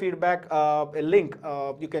share you a feedback a link.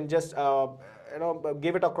 You can just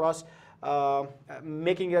give it across,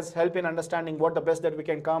 making us help in understanding what the best that we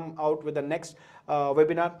can come out with the next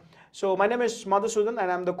webinar. So my name is Madhusudan, and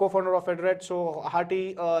I'm the co-founder of Edred. So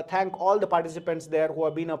hearty thank all the participants there who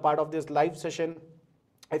have been a part of this live session.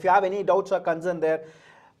 If you have any doubts or concern there,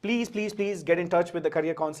 please get in touch with the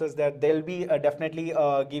career counselors there. They'll be definitely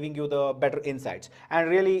giving you the better insights. And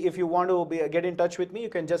really, if you want to get in touch with me, you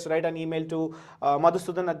can just write an email to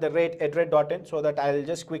madhusudan@edred.in, so that I'll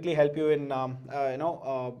just quickly help you in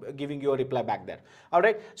giving you a reply back there. All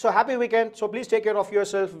right, so happy weekend. So please take care of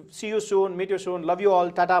yourself. See you soon, meet you soon. Love you all.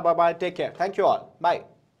 Tata, bye bye, take care. Thank you all. Bye.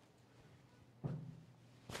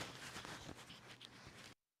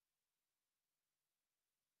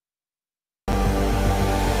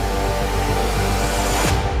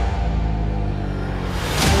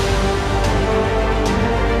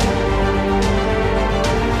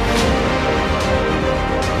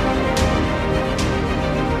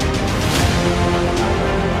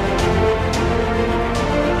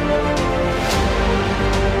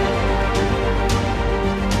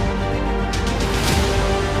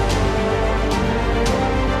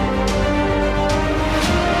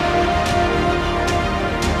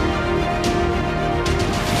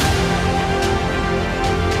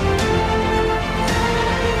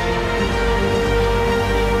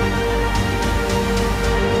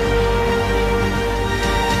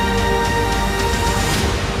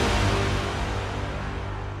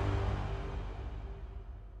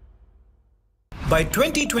 By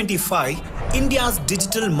 2025, India's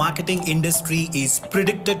digital marketing industry is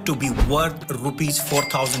predicted to be worth rupees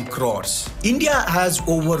 4,000 crores. India has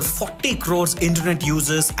over 40 crores internet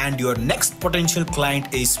users, and your next potential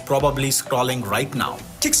client is probably scrolling right now.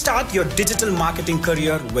 Kickstart your digital marketing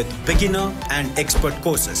career with beginner and expert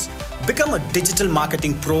courses. Become a digital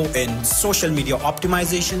marketing pro in social media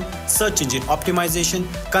optimization, search engine optimization,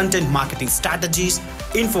 content marketing strategies,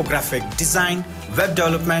 infographic design, web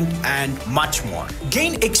development, and much more.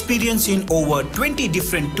 Gain experience in over 20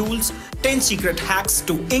 different tools, 10 secret hacks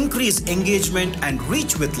to increase engagement and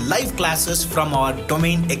reach with live classes from our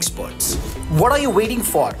domain experts. What are you waiting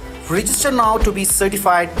for? Register now to be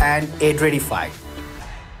certified and Edredified.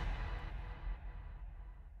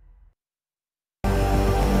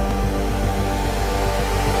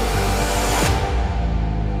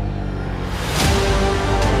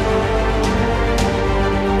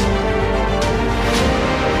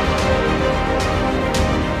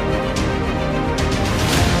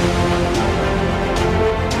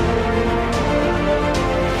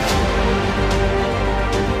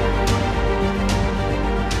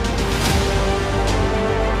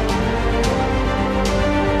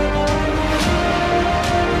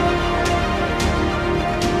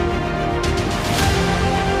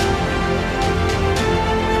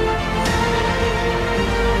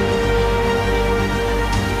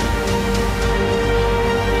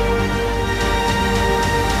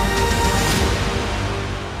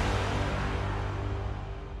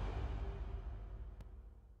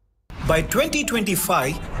 By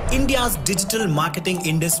 2025, India's digital marketing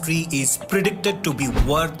industry is predicted to be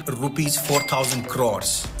worth rupees 4,000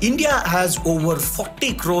 crores. India has over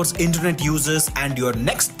 40 crores internet users, and your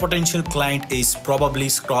next potential client is probably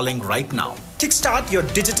scrolling right now. Kickstart your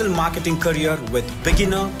digital marketing career with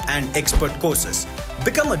beginner and expert courses.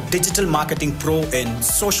 Become a digital marketing pro in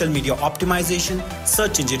social media optimization,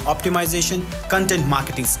 search engine optimization, content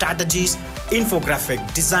marketing strategies,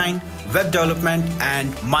 infographic design, web development,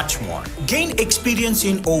 and much more. Gain experience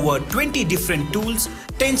in over 20 different tools,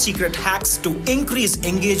 10 secret hacks to increase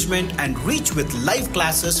engagement and reach with live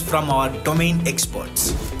classes from our domain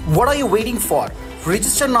experts. What are you waiting for?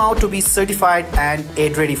 Register now to be certified and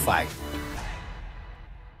Edredified.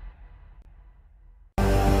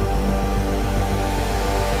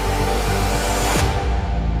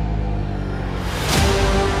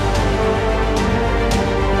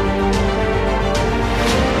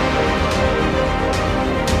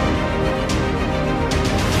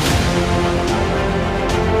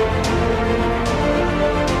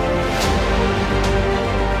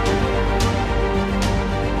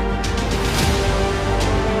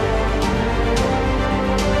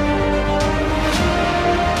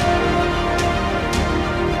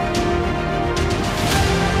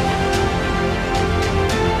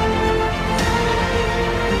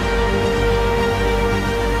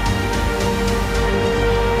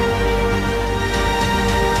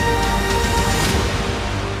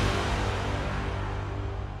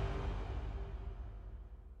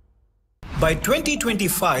 By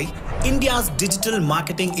 2025, India's digital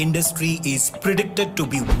marketing industry is predicted to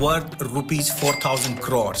be worth rupees 4,000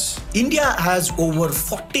 crores. India has over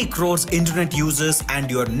 40 crores internet users,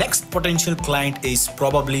 and your next potential client is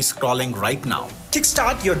probably scrolling right now.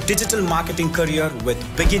 Kickstart your digital marketing career with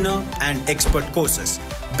beginner and expert courses.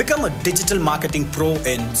 Become a digital marketing pro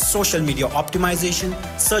in social media optimization,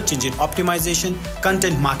 search engine optimization,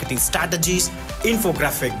 content marketing strategies,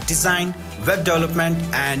 infographic design, web development,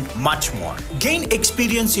 and much more. Gain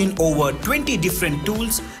experience in over 20 different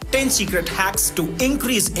tools, 10 secret hacks to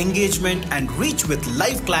increase engagement and reach with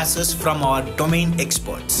live classes from our domain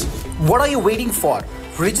experts. What are you waiting for?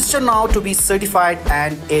 Register now to be certified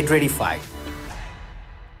and Edredified.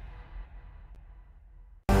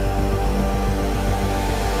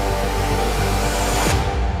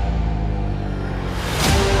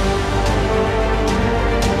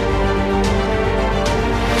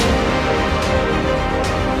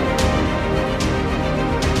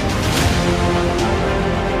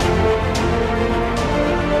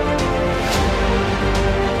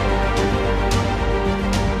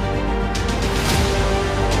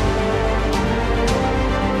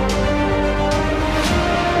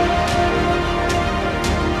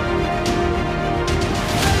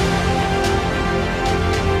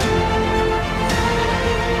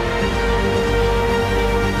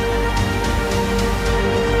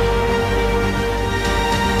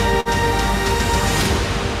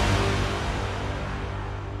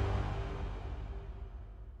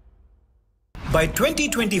 By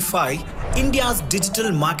 2025, India's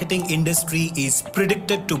digital marketing industry is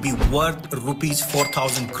predicted to be worth rupees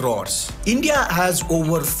 4,000 crores. India has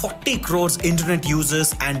over 40 crores internet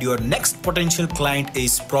users and your next potential client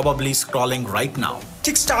is probably scrolling right now.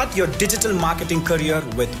 Kickstart your digital marketing career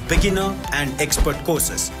with beginner and expert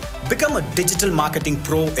courses. Become a digital marketing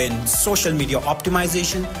pro in social media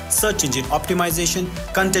optimization, search engine optimization,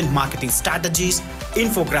 content marketing strategies,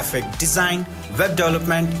 infographic design, web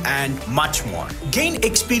development, and much more. Gain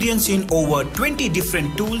experience in over 20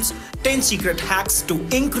 different tools, 10 secret hacks to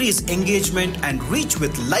increase engagement and reach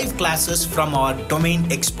with live classes from our domain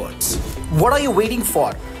experts. What are you waiting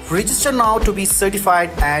for? Register now to be certified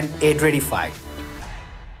and Edredified.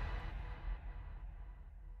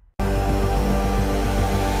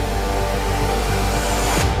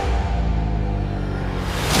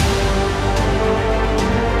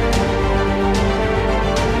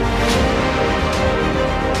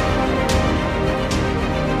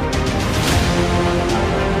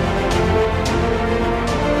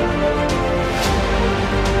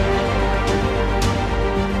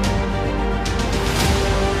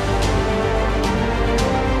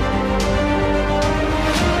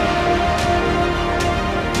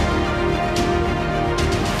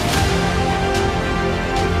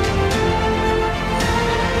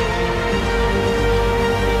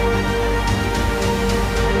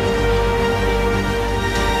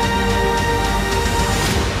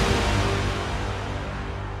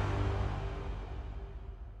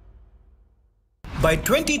 By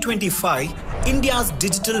 2025, India's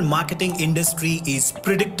digital marketing industry is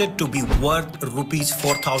predicted to be worth rupees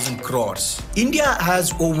 4,000 crores. India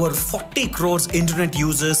has over 40 crores internet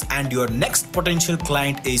users and your next potential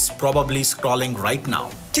client is probably scrolling right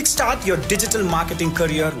now. Kickstart your digital marketing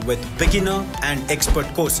career with beginner and expert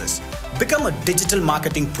courses. Become a digital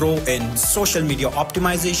marketing pro in social media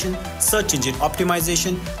optimization, search engine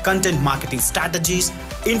optimization, content marketing strategies,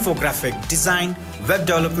 infographic design, web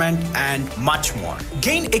development, and much more.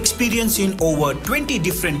 Gain experience in over 20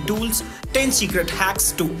 different tools, 10 secret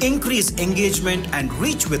hacks to increase engagement and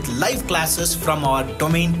reach with live classes from our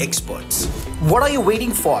domain experts. What are you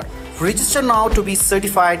waiting for? Register now to be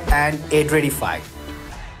certified and Edredified.